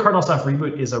supporting kernel soft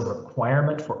reboot is a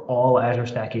requirement for all Azure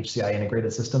Stack HCI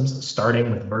integrated systems,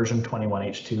 starting with version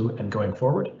 21H2 and going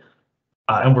forward.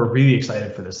 And we're really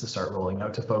excited for this to start rolling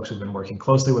out to folks who've been working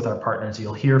closely with our partners.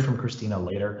 You'll hear from Christina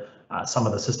later some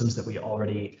of the systems that we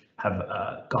already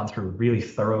have gone through really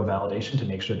thorough validation to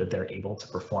make sure that they're able to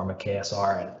perform a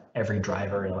KSR, and every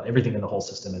driver and everything in the whole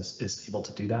system is able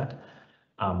to do that.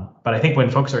 But I think when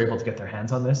folks are able to get their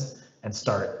hands on this and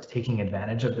start taking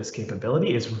advantage of this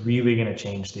capability, is really going to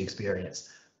change the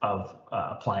experience of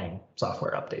applying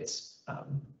software updates.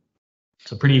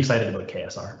 So pretty excited about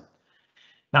KSR.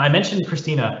 Now, I mentioned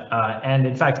Christina, and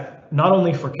in fact, not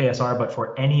only for KSR, but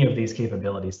for any of these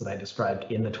capabilities that I described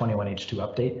in the 21H2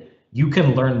 update, you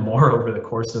can learn more over the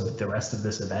course of the rest of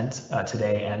this event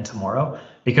today and tomorrow,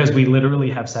 because we literally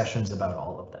have sessions about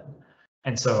all of them.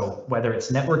 And so whether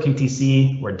it's network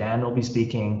ETC, where Dan will be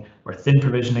speaking, or thin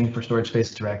provisioning for Storage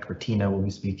Space Direct, where Tina will be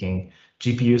speaking,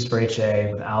 GPUs for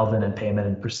HA with Alvin and Payment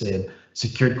and Presid,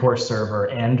 secured core server,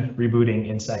 and rebooting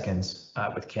in seconds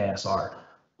with KSR.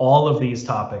 All of these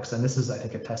topics, and this is, I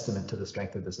think, a testament to the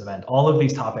strength of this event, all of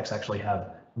these topics actually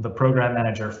have the program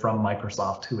manager from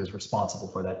Microsoft who is responsible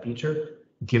for that feature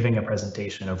giving a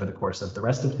presentation over the course of the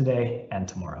rest of today and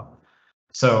tomorrow.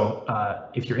 So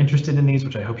if you're interested in these,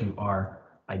 which I hope you are,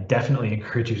 I definitely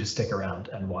encourage you to stick around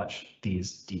and watch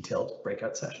these detailed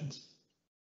breakout sessions.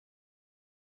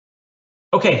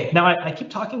 Okay, now I keep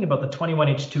talking about the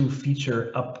 21H2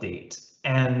 feature update,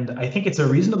 and I think it's a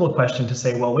reasonable question to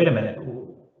say, well, wait a minute,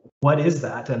 what is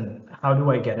that, and how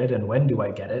do I get it, and when do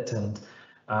I get it? And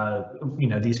you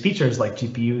know, these features like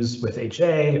GPUs with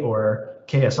HA or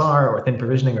KSR or thin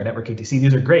provisioning or network ATC,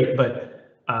 these are great, but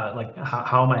like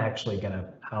how am I actually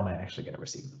gonna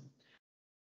receive them?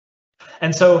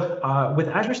 And so with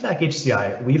Azure Stack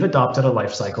HCI, we've adopted a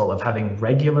life cycle of having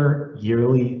regular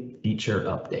yearly feature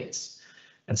updates.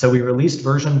 And so we released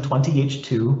version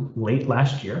 20H2 late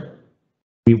last year.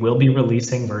 We will be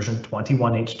releasing version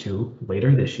 21H2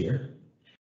 later this year.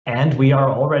 And we are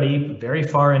already very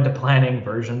far into planning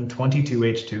version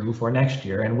 22H2 for next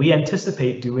year. And we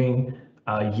anticipate doing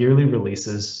yearly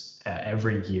releases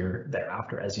every year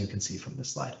thereafter, as you can see from this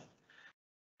slide.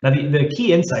 Now, the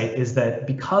key insight is that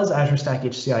because Azure Stack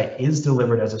HCI is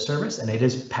delivered as a service and it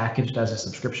is packaged as a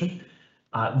subscription,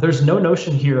 there's no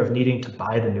notion here of needing to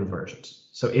buy the new versions.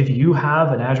 So if you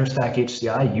have an Azure Stack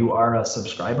HCI, you are a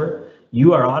subscriber,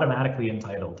 you are automatically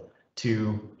entitled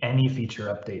to any feature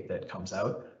update that comes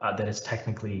out that is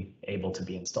technically able to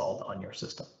be installed on your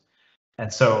system.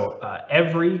 And so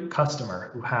every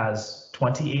customer who has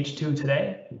 20H2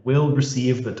 today will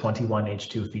receive the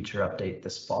 21H2 feature update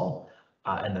this fall,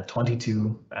 and the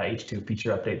 22H2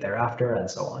 feature update thereafter, and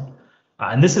so on.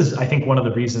 And this is, I think, one of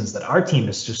the reasons that our team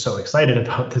is just so excited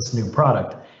about this new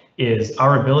product, is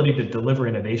our ability to deliver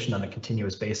innovation on a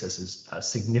continuous basis is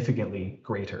significantly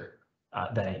greater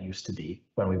than it used to be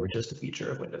when we were just a feature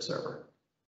of Windows Server.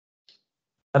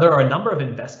 Now, there are a number of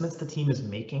investments the team is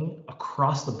making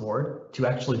across the board to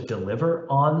actually deliver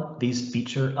on these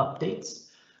feature updates.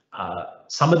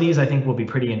 Some of these, I think, will be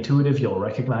pretty intuitive. You'll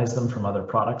recognize them from other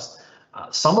products.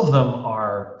 Some of them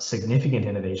are significant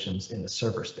innovations in the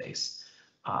server space.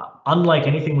 Unlike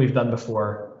anything we've done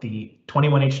before, the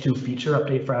 21H2 feature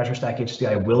update for Azure Stack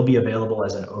HCI will be available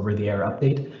as an over-the-air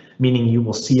update, meaning you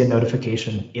will see a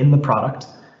notification in the product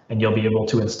and you'll be able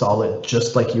to install it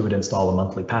just like you would install a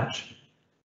monthly patch.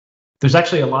 There's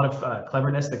actually a lot of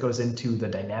cleverness that goes into the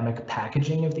dynamic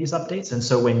packaging of these updates. And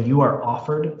so when you are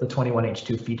offered the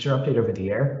 21H2 feature update over the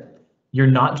air, you're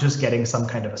not just getting some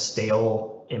kind of a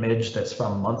stale image that's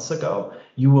from months ago.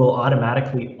 You will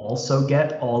automatically also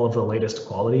get all of the latest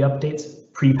quality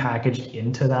updates pre-packaged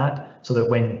into that, so that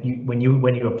when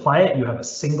you apply it, you have a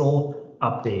single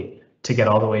update to get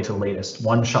all the way to latest.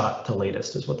 One shot to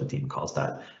latest is what the team calls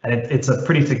that. And it's a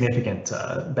pretty significant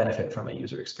benefit from a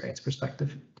user experience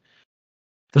perspective.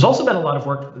 There's also been a lot of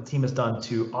work that the team has done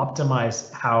to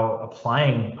optimize how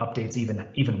applying updates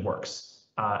even works.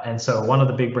 And so one of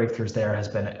the big breakthroughs there has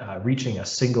been reaching a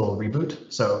single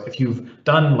reboot. So if you've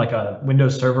done like a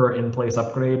Windows Server in place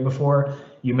upgrade before,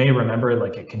 you may remember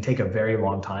like it can take a very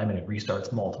long time and it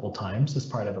restarts multiple times as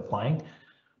part of applying.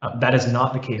 That is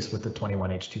not the case with the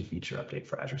 21H2 feature update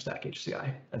for Azure Stack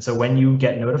HCI. And so when you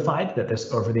get notified that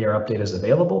this over-the-air update is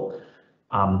available,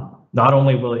 not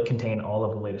only will it contain all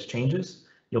of the latest changes,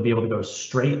 you'll be able to go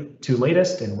straight to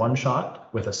latest in one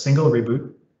shot with a single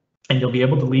reboot, and you'll be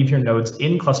able to leave your nodes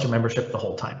in cluster membership the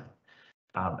whole time.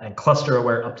 And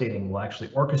cluster-aware updating will actually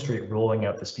orchestrate rolling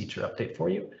out this feature update for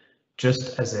you,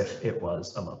 just as if it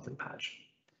was a monthly patch.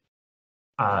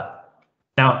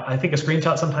 Now, I think a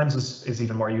screenshot sometimes is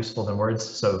even more useful than words.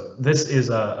 So this is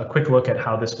a quick look at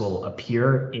how this will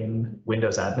appear in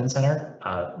Windows Admin Center.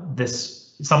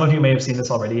 Some of you may have seen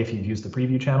this already if you've used the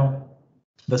preview channel.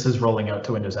 This is rolling out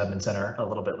to Windows Admin Center a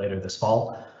little bit later this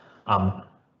fall.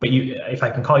 But if I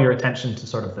can call your attention to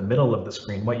sort of the middle of the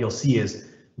screen, what you'll see is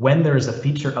when there is a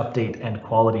feature update and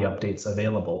quality updates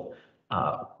available,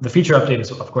 the feature update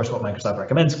is, of course, what Microsoft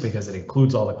recommends because it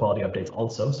includes all the quality updates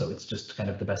also, so it's just kind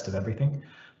of the best of everything.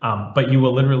 But you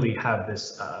will literally have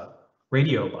this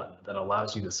radio button that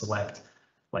allows you to select,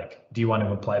 like, do you want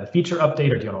to apply the feature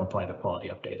update or do you want to apply the quality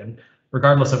update? And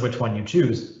regardless of which one you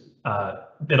choose,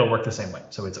 it'll work the same way.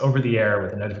 So it's over the air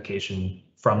with a notification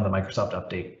from the Microsoft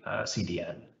Update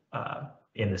CDN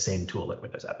in the same tool at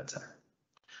Windows Admin Center.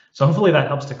 So hopefully that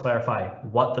helps to clarify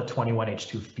what the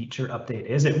 21H2 feature update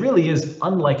is. It really is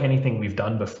unlike anything we've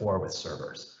done before with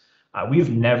servers. We've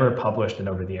never published an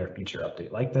over-the-air feature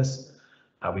update like this.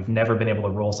 We've never been able to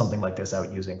roll something like this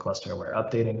out using cluster-aware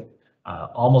updating.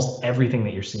 Almost everything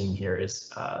that you're seeing here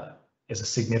is a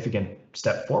significant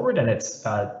step forward, and it's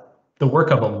the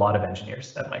work of a lot of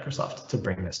engineers at Microsoft to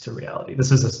bring this to reality.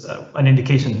 This is an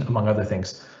indication, among other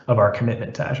things, of our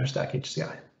commitment to Azure Stack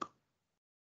HCI.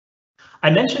 I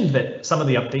mentioned that some of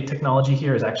the update technology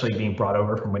here is actually being brought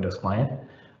over from Windows Client.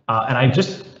 And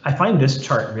I find this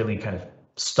chart really kind of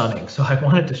stunning. So I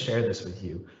wanted to share this with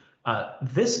you.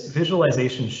 This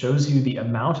visualization shows you the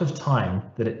amount of time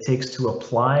that it takes to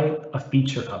apply a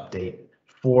feature update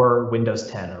for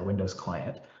Windows 10 or Windows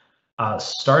Client,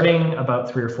 starting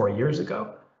about 3 or 4 years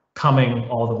ago, coming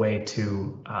all the way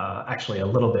to actually a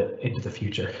little bit into the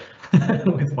future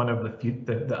with one of the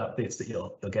updates that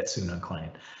you'll get soon on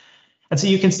Client. And so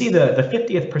you can see the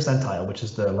 50th percentile, which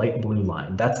is the light blue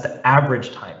line. That's the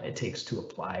average time it takes to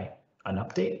apply an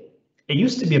update. It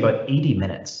used to be about 80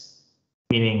 minutes,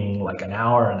 meaning like an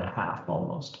hour and a half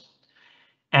almost.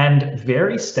 And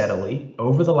very steadily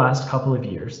over the last couple of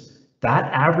years, that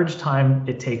average time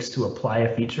it takes to apply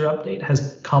a feature update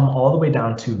has come all the way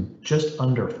down to just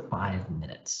under 5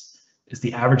 minutes, is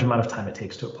the average amount of time it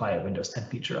takes to apply a Windows 10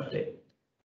 feature update.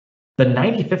 The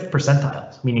 95th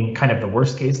percentile, meaning kind of the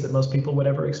worst case that most people would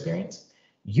ever experience,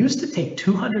 used to take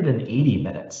 280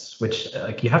 minutes, which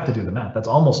like you have to do the math. That's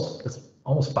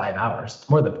almost 5 hours. It's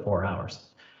more than 4 hours.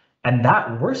 And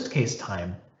that worst case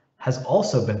time has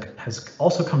also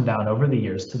come down over the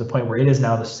years to the point where it is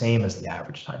now the same as the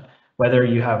average time. Whether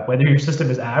your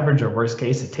system is average or worst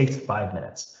case, it takes 5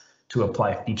 minutes to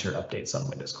apply feature updates on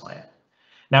Windows Client.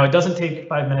 Now, it doesn't take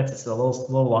 5 minutes. It's a little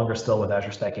longer still with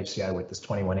Azure Stack HCI with this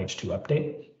 21H2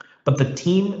 update. But the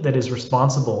team that is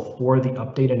responsible for the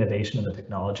update innovation and the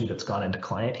technology that's gone into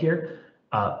Client here,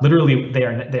 literally, they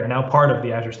are now part of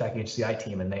the Azure Stack HCI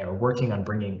team, and they are working on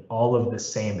bringing all of this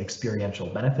same experiential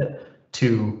benefit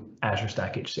to Azure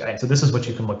Stack HCI. So this is what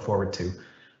you can look forward to,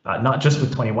 not just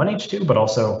with 21H2, but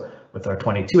also with our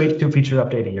 22H2 feature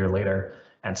update a year later,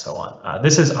 and so on.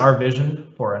 This is our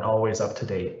vision for an always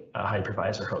up-to-date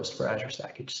hypervisor host for Azure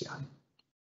Stack HCI.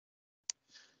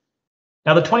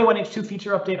 Now, the 21H2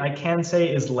 feature update, I can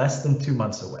say, is less than 2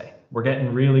 months away. We're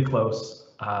getting really close.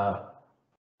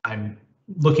 I'm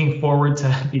looking forward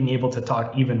to being able to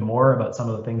talk even more about some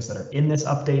of the things that are in this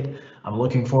update. I'm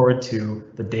looking forward to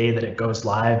the day that it goes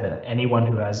live and anyone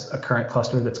who has a current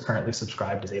cluster that's currently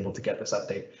subscribed is able to get this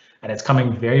update. And it's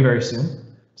coming very, very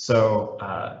soon. So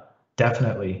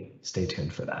definitely stay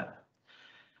tuned for that.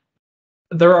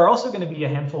 There are also going to be a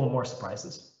handful of more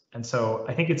surprises. And so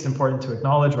I think it's important to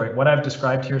acknowledge, right, what I've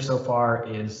described here so far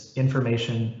is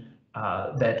information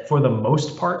that for the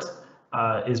most part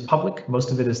is public.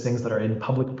 Most of it is things that are in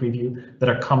public preview that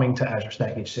are coming to Azure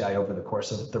Stack HCI over the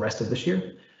course of the rest of this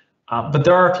year. But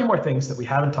there are a few more things that we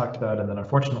haven't talked about and that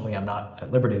unfortunately I'm not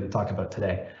at liberty to talk about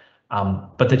today.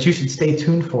 but that you should stay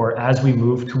tuned for as we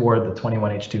move toward the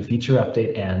 21H2 feature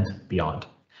update and beyond.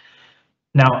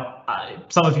 Now,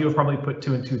 some of you have probably put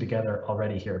 2 and 2 together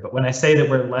already here, but when I say that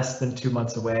we're less than 2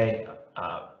 months away,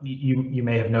 you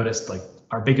may have noticed like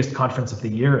our biggest conference of the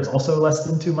year is also less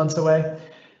than 2 months away.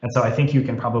 And so I think you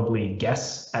can probably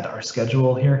guess at our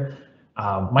schedule here.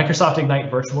 Microsoft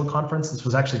Ignite Virtual Conference, this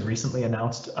was actually recently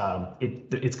announced.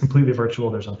 It's completely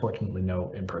virtual. There's unfortunately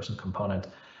no in-person component,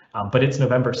 but it's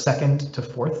November 2nd to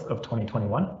 4th of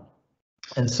 2021.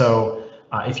 And so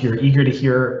if you're eager to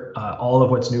hear all of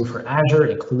what's new for Azure,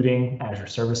 including Azure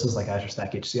services like Azure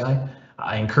Stack HCI,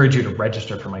 I encourage you to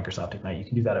register for Microsoft Ignite. You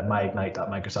can do that at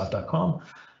myignite.microsoft.com.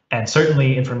 And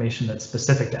certainly information that's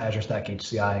specific to Azure Stack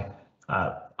HCI,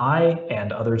 I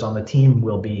and others on the team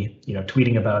will be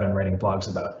tweeting about and writing blogs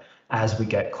about as we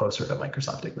get closer to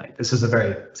Microsoft Ignite. This is a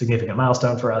very significant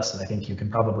milestone for us, and I think you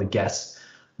can probably guess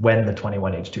when the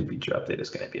 21H2 feature update is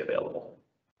going to be available.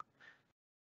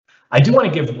 I do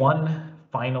want to give one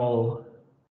final,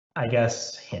 I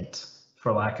guess, hint,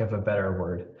 for lack of a better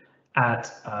word,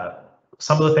 at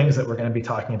some of the things that we're going to be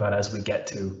talking about as we get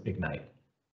to Ignite.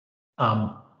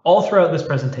 All throughout this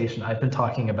presentation, I've been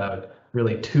talking about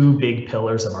really 2 big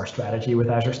pillars of our strategy with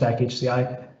Azure Stack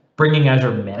HCI, bringing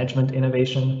Azure management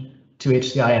innovation to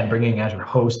HCI and bringing Azure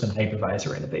host and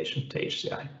hypervisor innovation to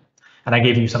HCI. And I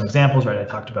gave you some examples, right? I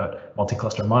talked about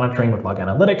multi-cluster monitoring with log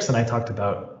analytics, and I talked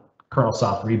about kernel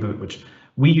soft reboot, which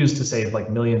we use to save like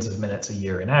millions of minutes a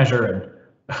year in Azure, and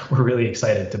we're really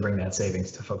excited to bring that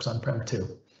savings to folks on-prem too.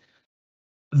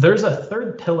 There's a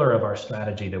third pillar of our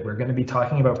strategy that we're going to be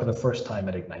talking about for the first time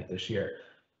at Ignite this year,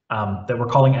 that we're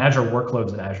calling Azure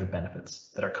Workloads and Azure Benefits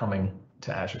that are coming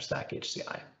to Azure Stack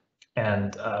HCI.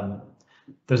 And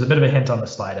there's a bit of a hint on the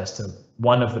slide as to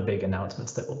one of the big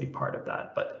announcements that will be part of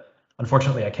that, but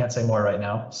unfortunately I can't say more right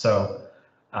now. So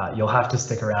you'll have to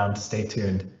stick around, stay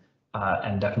tuned,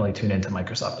 and definitely tune into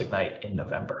Microsoft Ignite in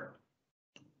November.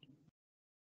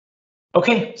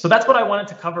 Okay, so that's what I wanted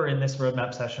to cover in this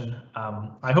roadmap session.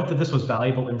 I hope that this was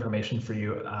valuable information for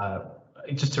you.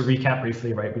 Just to recap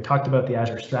briefly, right, we talked about the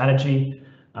Azure strategy,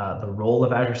 the role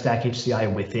of Azure Stack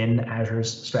HCI within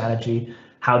Azure's strategy,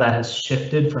 how that has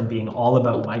shifted from being all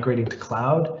about migrating to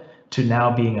cloud to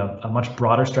now being a much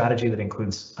broader strategy that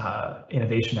includes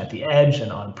innovation at the edge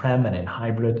and on-prem and in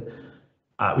hybrid.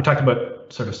 We talked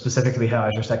about sort of specifically how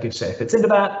Azure Stack HCI fits into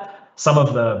that. Some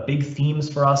of the big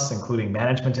themes for us, including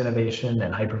management innovation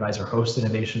and hypervisor host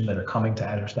innovation that are coming to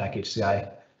Azure Stack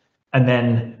HCI. And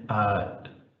then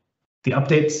the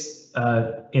updates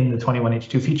in the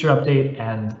 21H2 feature update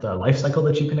and the lifecycle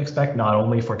that you can expect, not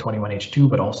only for 21H2,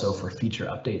 but also for feature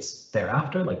updates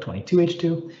thereafter, like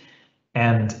 22H2.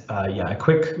 And yeah, a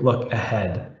quick look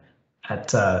ahead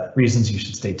at reasons you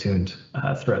should stay tuned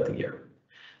throughout the year.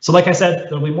 So like I said,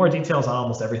 there'll be more details on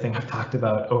almost everything I've talked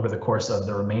about over the course of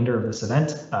the remainder of this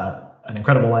event. An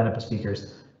incredible lineup of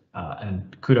speakers,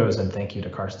 and kudos and thank you to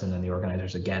Karsten and the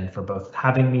organizers again for both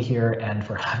having me here and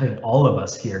for having all of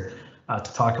us here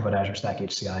to talk about Azure Stack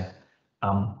HCI.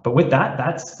 But with that,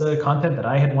 that's the content that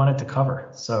I had wanted to cover.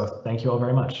 So thank you all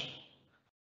very much.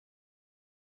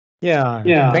 Yeah.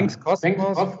 Thanks,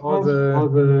 Cosmos, for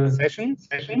the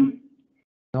session.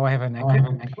 Now I have an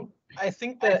echo. I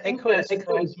think the echo is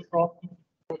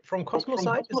from Cosmos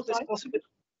side. Is this possible?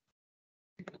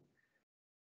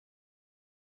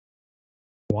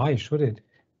 Why should it?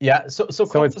 Yeah, so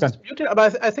Cosmos is muted,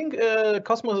 but I think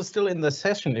Cosmos is still in the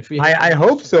session. If we, I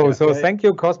hope so. So thank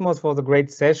you, Cosmos, for the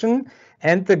great session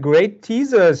and the great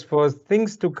teasers for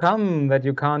things to come that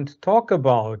you can't talk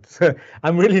about.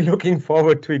 I'm really looking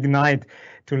forward to Ignite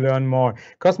to learn more.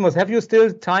 Cosmos, have you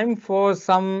still time for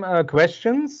some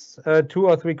questions, 2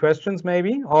 or 3 questions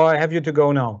maybe, or have you to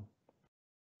go now?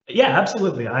 Yeah,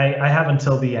 absolutely. I have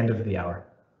until the end of the hour.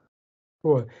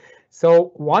 Cool.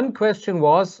 So one question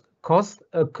was cost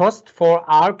for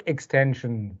Arc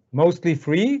extension, mostly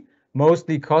free,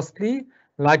 mostly costly,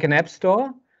 like an app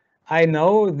store. I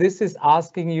know this is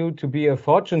asking you to be a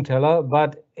fortune teller,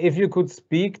 but if you could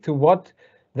speak to what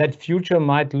that future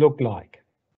might look like.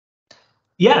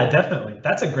 Yeah, definitely.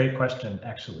 That's a great question,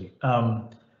 actually.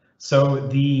 So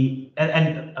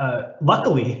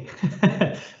luckily,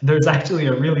 there's actually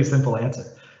a really simple answer.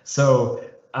 So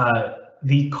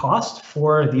the cost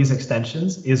for these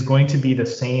extensions is going to be the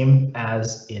same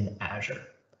as in Azure.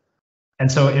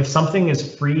 And so if something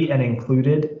is free and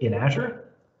included in Azure,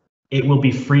 it will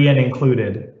be free and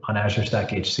included on Azure Stack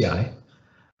HCI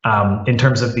in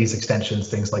terms of these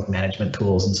extensions, things like management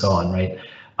tools and so on, right?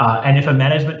 And if a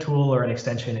management tool or an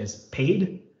extension is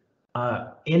paid,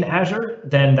 In Azure,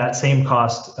 then that same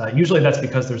cost, usually that's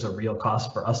because there's a real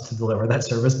cost for us to deliver that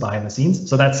service behind the scenes.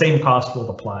 So that same cost will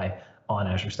apply on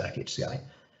Azure Stack HCI.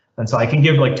 And so I can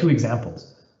give like 2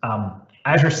 examples.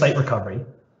 Azure Site Recovery,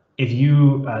 if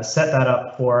you set that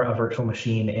up for a virtual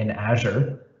machine in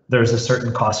Azure, there's a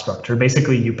certain cost structure.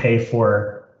 Basically, you pay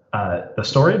for the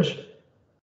storage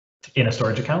in a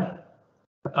storage account.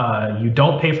 You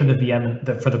don't pay for the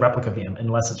VM, for the replica VM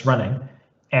unless it's running.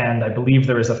 And I believe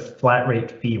there is a flat rate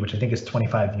fee, which I think is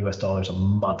 $25 US a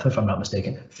month, if I'm not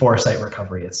mistaken, for site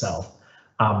recovery itself.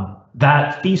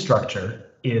 That fee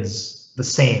structure is the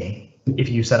same if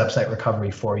you set up site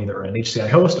recovery for either an HCI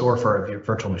host or for a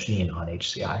virtual machine on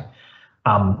HCI.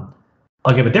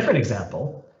 I'll give a different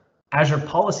example. Azure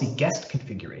Policy Guest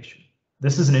Configuration.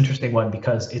 This is an interesting one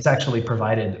because it's actually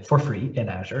provided for free in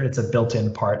Azure. It's a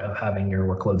built-in part of having your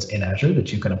workloads in Azure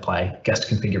that you can apply guest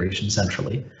configuration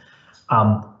centrally.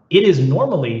 It is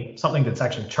normally something that's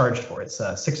actually charged for. It's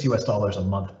 $6 US a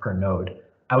month per node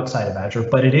outside of Azure,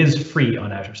 but it is free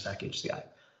on Azure Stack HCI.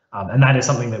 And that is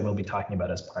something that we'll be talking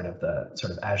about as part of the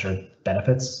sort of Azure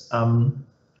benefits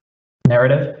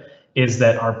narrative, is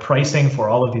that our pricing for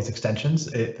all of these extensions,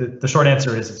 the short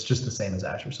answer is it's just the same as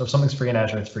Azure. So if something's free in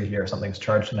Azure, it's free here. If something's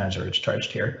charged in Azure, it's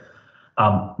charged here.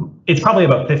 It's probably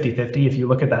about 50-50 if you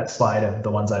look at that slide of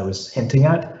the ones I was hinting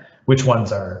at, which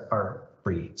ones are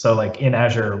free. So like in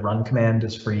Azure, run command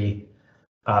is free,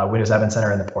 Windows Admin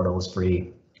Center in the portal is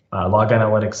free, log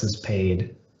analytics is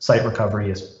paid, site recovery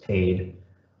is paid,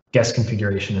 guest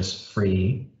configuration is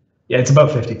free. Yeah, it's about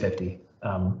 50-50,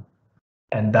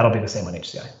 and that'll be the same on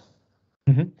HCI.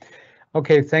 Mm-hmm.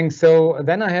 Okay, thanks. So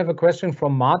then I have a question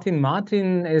from Martin.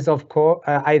 Martin is, of course,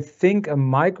 I think, a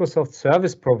Microsoft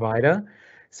service provider.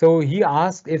 So he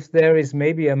asked if there is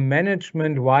maybe a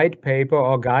management white paper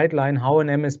or guideline how an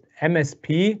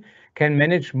MSP can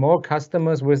manage more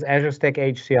customers with Azure Stack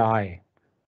HCI.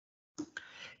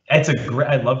 It's a great,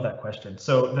 I love that question.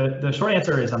 So the short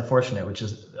answer is unfortunate, which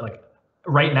is like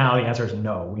right now the answer is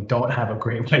no. We don't have a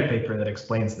great white paper that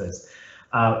explains this.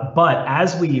 But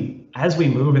as we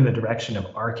move in the direction of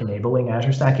Arc enabling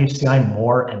Azure Stack HCI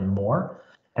more and more,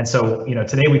 and so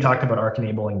today we talked about Arc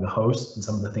enabling the host and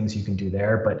some of the things you can do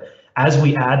there. But as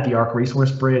we add the Arc resource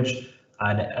bridge,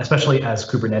 and especially as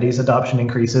Kubernetes adoption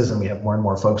increases and we have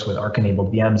more folks with Arc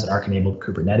enabled VMs and Arc enabled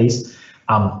Kubernetes,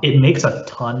 it makes a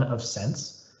ton of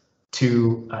sense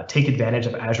to take advantage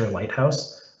of Azure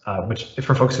Lighthouse, which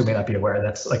for folks who may not be aware,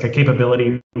 that's like a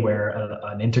capability where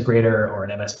an integrator or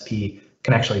an MSP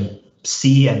can actually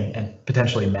see and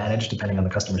potentially manage, depending on the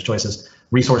customer's choices,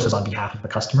 resources on behalf of the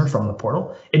customer from the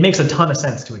portal. It makes a ton of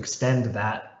sense to extend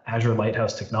that Azure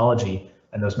Lighthouse technology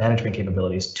and those management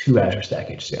capabilities to Azure Stack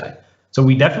HCI. So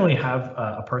we definitely have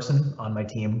a person on my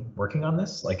team working on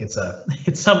this. Like it's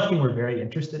something we're very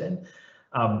interested in.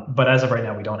 But as of right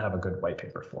now, we don't have a good white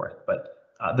paper for it. But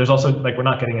there's also, like, we're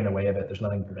not getting in the way of it. There's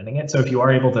nothing preventing it. So if you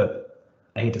are able to,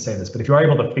 I hate to say this, but if you are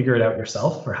able to figure it out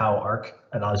yourself for how Arc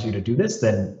allows you to do this,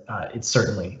 then it's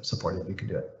certainly supported. You can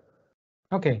do it.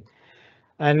 Okay.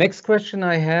 Next question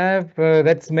I have,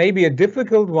 that's maybe a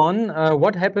difficult one.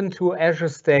 What happened to Azure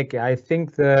Stack? I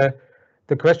think the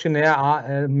question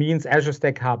there means Azure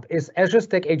Stack Hub. Is Azure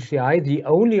Stack HCI the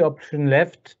only option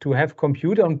left to have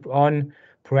compute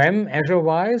on-prem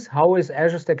Azure-wise? How is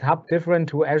Azure Stack Hub different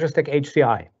to Azure Stack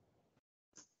HCI?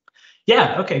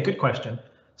 Yeah, okay, good question.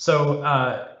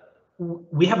 So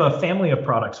we have a family of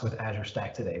products with Azure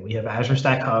Stack today. We have Azure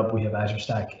Stack Hub, we have Azure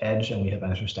Stack Edge, and we have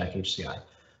Azure Stack HCI.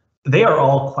 They are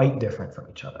all quite different from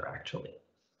each other, actually.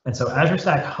 And so Azure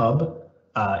Stack Hub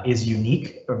is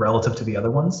unique relative to the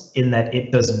other ones in that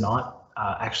it does not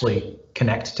actually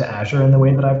connect to Azure in the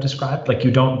way that I've described. Like,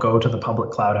 you don't go to the public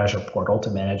cloud Azure portal to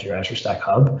manage your Azure Stack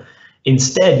Hub.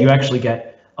 Instead, you actually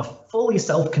get a fully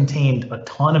self-contained,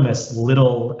 autonomous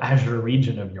little Azure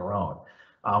region of your own,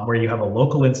 where you have a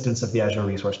local instance of the Azure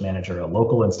Resource Manager, a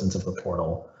local instance of the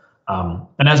portal.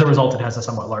 And as a result, it has a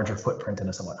somewhat larger footprint and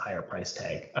a somewhat higher price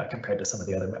tag compared to some of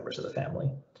the other members of the family.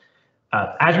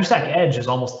 Azure Stack Edge is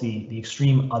almost the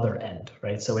extreme other end,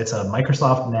 right? So it's a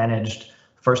Microsoft managed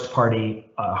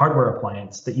first-party hardware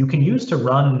appliance that you can use to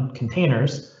run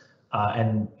containers.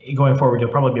 And going forward,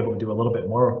 you'll probably be able to do a little bit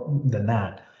more than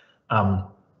that.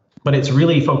 But it's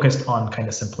really focused on kind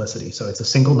of simplicity. So it's a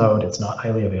single node. It's not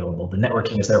highly available. The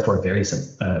networking is therefore very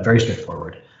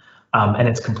straightforward. And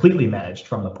it's completely managed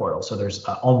from the portal. So there's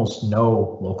almost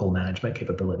no local management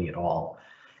capability at all.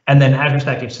 And then Azure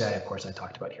Stack HCI, of course, I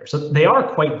talked about here. So they are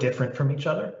quite different from each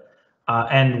other.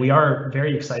 And we are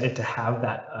very excited to have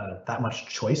that much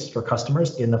choice for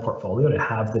customers in the portfolio, to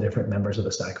have the different members of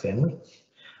the Stack family.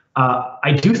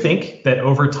 I do think that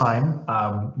over time,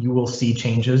 you will see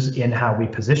changes in how we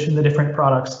position the different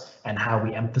products and how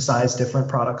we emphasize different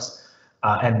products.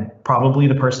 And probably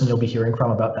the person you'll be hearing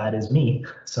from about that is me.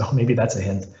 So maybe that's a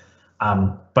hint.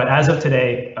 But as of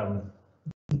today,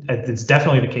 it's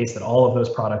definitely the case that all of those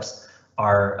products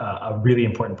are a really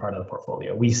important part of the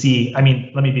portfolio. We see, I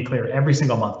mean, let me be clear, every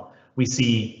single month we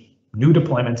see new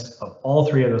deployments of all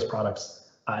three of those products,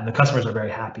 and the customers are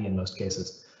very happy in most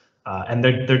cases. And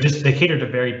they cater to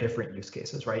very different use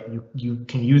cases, right? You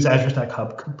can use Azure Stack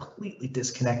Hub completely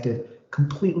disconnected,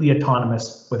 completely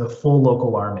autonomous with a full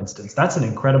local ARM instance. That's an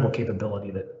incredible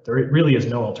capability that there really is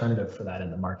no alternative for that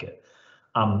in the market.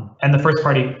 And the first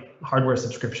party hardware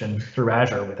subscription through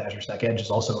Azure with Azure Stack Edge is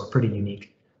also a pretty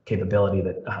unique capability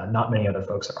that not many other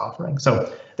folks are offering.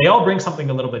 So they all bring something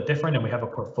a little bit different, and we have a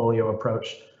portfolio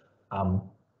approach. And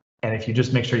if you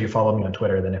just make sure you follow me on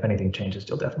Twitter, then if anything changes,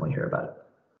 you'll definitely hear about it.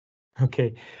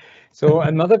 Okay. So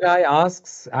another guy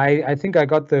asks, I think I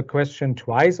got the question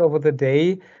twice over the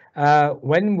day.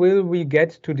 When will we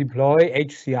get to deploy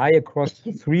HCI across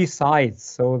 3 sites?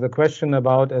 So the question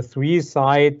about a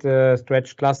 3-site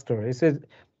stretched cluster,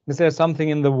 is there something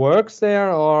in the works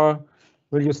there, or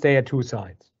will you stay at 2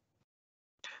 sites?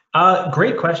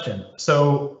 Great question.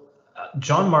 So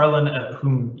John Marlin,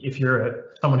 whom if you're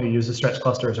someone who uses stretched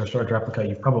clusters or storage replica,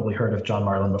 you've probably heard of John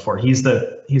Marlin before. He's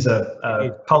a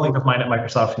colleague of mine at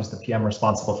Microsoft who's the PM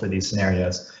responsible for these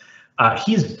scenarios.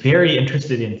 He's very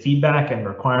interested in feedback and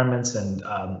requirements and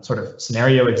sort of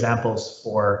scenario examples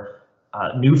for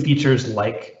new features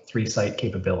like 3-site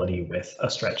capability with a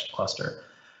stretched cluster.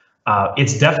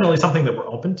 It's definitely something that we're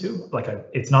open to. Like,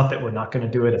 it's not that we're not going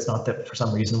to do it. It's not that for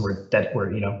some reason we're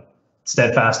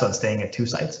steadfast on staying at 2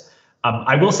 sites.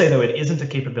 I will say though, it isn't a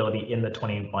capability in the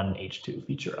 21H2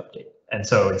 feature update, and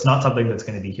so it's not something that's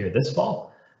going to be here this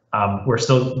fall.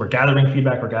 We're gathering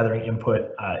feedback, we're gathering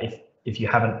input. If you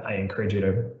haven't, I encourage you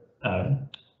to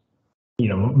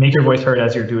make your voice heard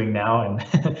as you're doing now, and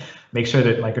make sure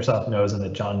that Microsoft knows and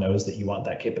that John knows that you want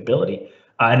that capability.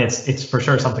 And it's for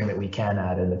sure something that we can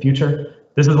add in the future.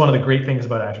 This is one of the great things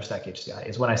about Azure Stack HCI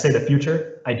is when I say the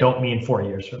future, I don't mean 4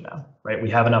 years from now, right? We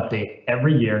have an update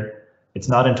every year. It's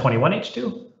not in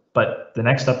 21H2, but the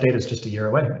next update is just a year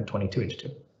away in 22H2.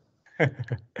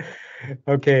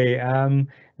 Okay,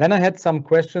 then I had some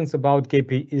questions about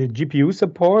GPU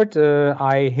support.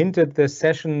 I hinted the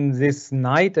session this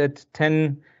night at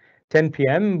 10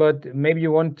 p.m., but maybe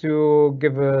you want to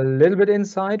give a little bit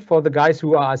insight for the guys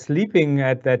who are sleeping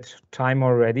at that time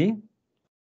already.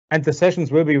 And the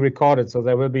sessions will be recorded, so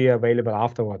they will be available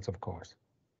afterwards, of course.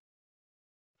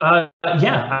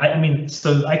 Yeah, I mean,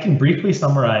 so I can briefly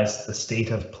summarize the state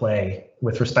of play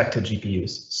with respect to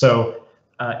GPUs. So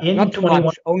in not too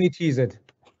much, only tease it.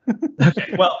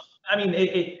 Okay, well, I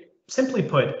mean, simply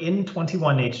put, in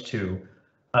 21H2,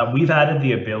 we've added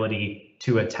the ability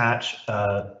to attach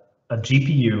a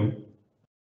GPU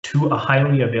to a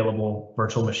highly available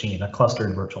virtual machine, a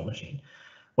clustered virtual machine.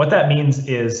 What that means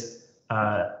is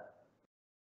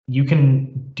you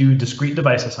can do discrete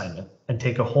device assignment and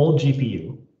take a whole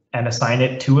GPU and assign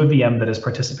it to a VM that is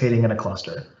participating in a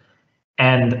cluster.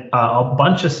 And a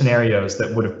bunch of scenarios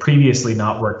that would have previously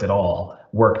not worked at all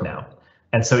work now.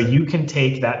 And so you can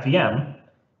take that VM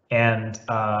and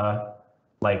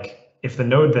if the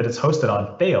node that it's hosted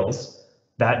on fails,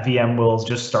 that VM will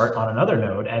just start on another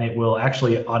node, and it will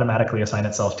actually automatically assign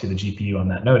itself to the GPU on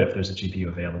that node if there's a GPU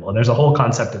available. And there's a whole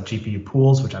concept of GPU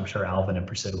pools, which I'm sure Alvin and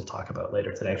Prasid will talk about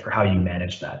later today, for how you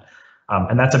manage that.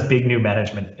 And that's a big new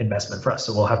management investment for us.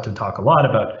 So we'll have to talk a lot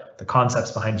about the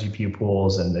concepts behind GPU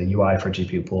pools and the UI for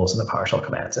GPU pools and the PowerShell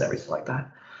commands and everything like that.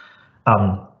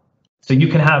 So you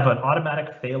can have an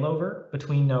automatic failover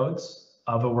between nodes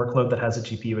of a workload that has a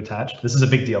GPU attached. This is a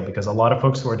big deal because a lot of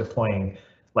folks who are deploying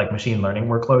like machine learning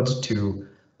workloads to,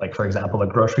 like, for example, a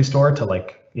grocery store to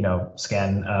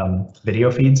scan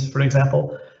video feeds, for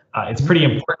example. It's pretty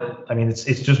important. I mean, it's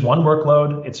just one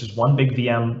workload. It's just one big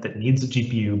VM that needs a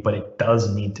GPU, but it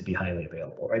does need to be highly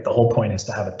available, right? The whole point is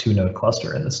to have a 2-node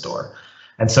cluster in the store.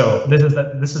 And so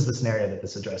this is the scenario that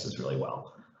this addresses really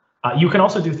well. You can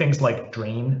also do things like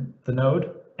drain the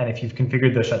node. And if you've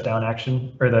configured the shutdown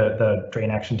action or the drain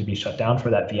action to be shut down for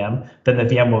that VM, then the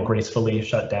VM will gracefully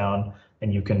shut down,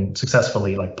 and you can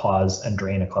successfully pause and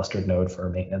drain a clustered node for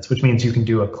maintenance, which means you can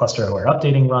do a cluster aware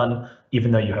updating run,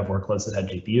 even though you have workloads that had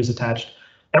GPUs attached.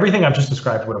 Everything I've just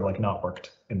described would have not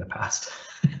worked in the past.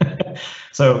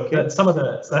 So that's some of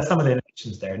the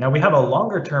innovations there. Now we have a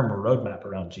longer term roadmap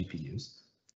around GPUs.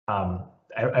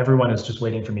 Everyone is just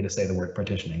waiting for me to say the word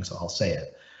partitioning, so I'll say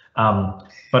it.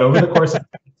 But over the course of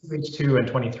H2 and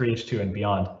 23H2 and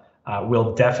beyond,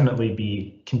 we'll definitely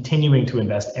be continuing to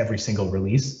invest every single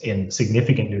release in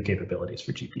significant new capabilities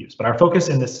for GPUs. But our focus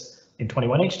in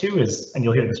 21H2 is, and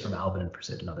you'll hear this from Alvin and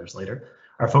Prasid and others later,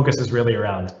 our focus is really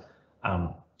around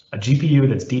a GPU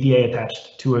that's DDA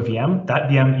attached to a VM. That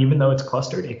VM, even though it's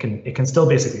clustered, it can still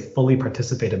basically fully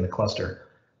participate in the cluster,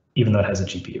 even though it has a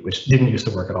GPU, which didn't used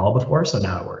to work at all before, so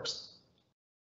now it works.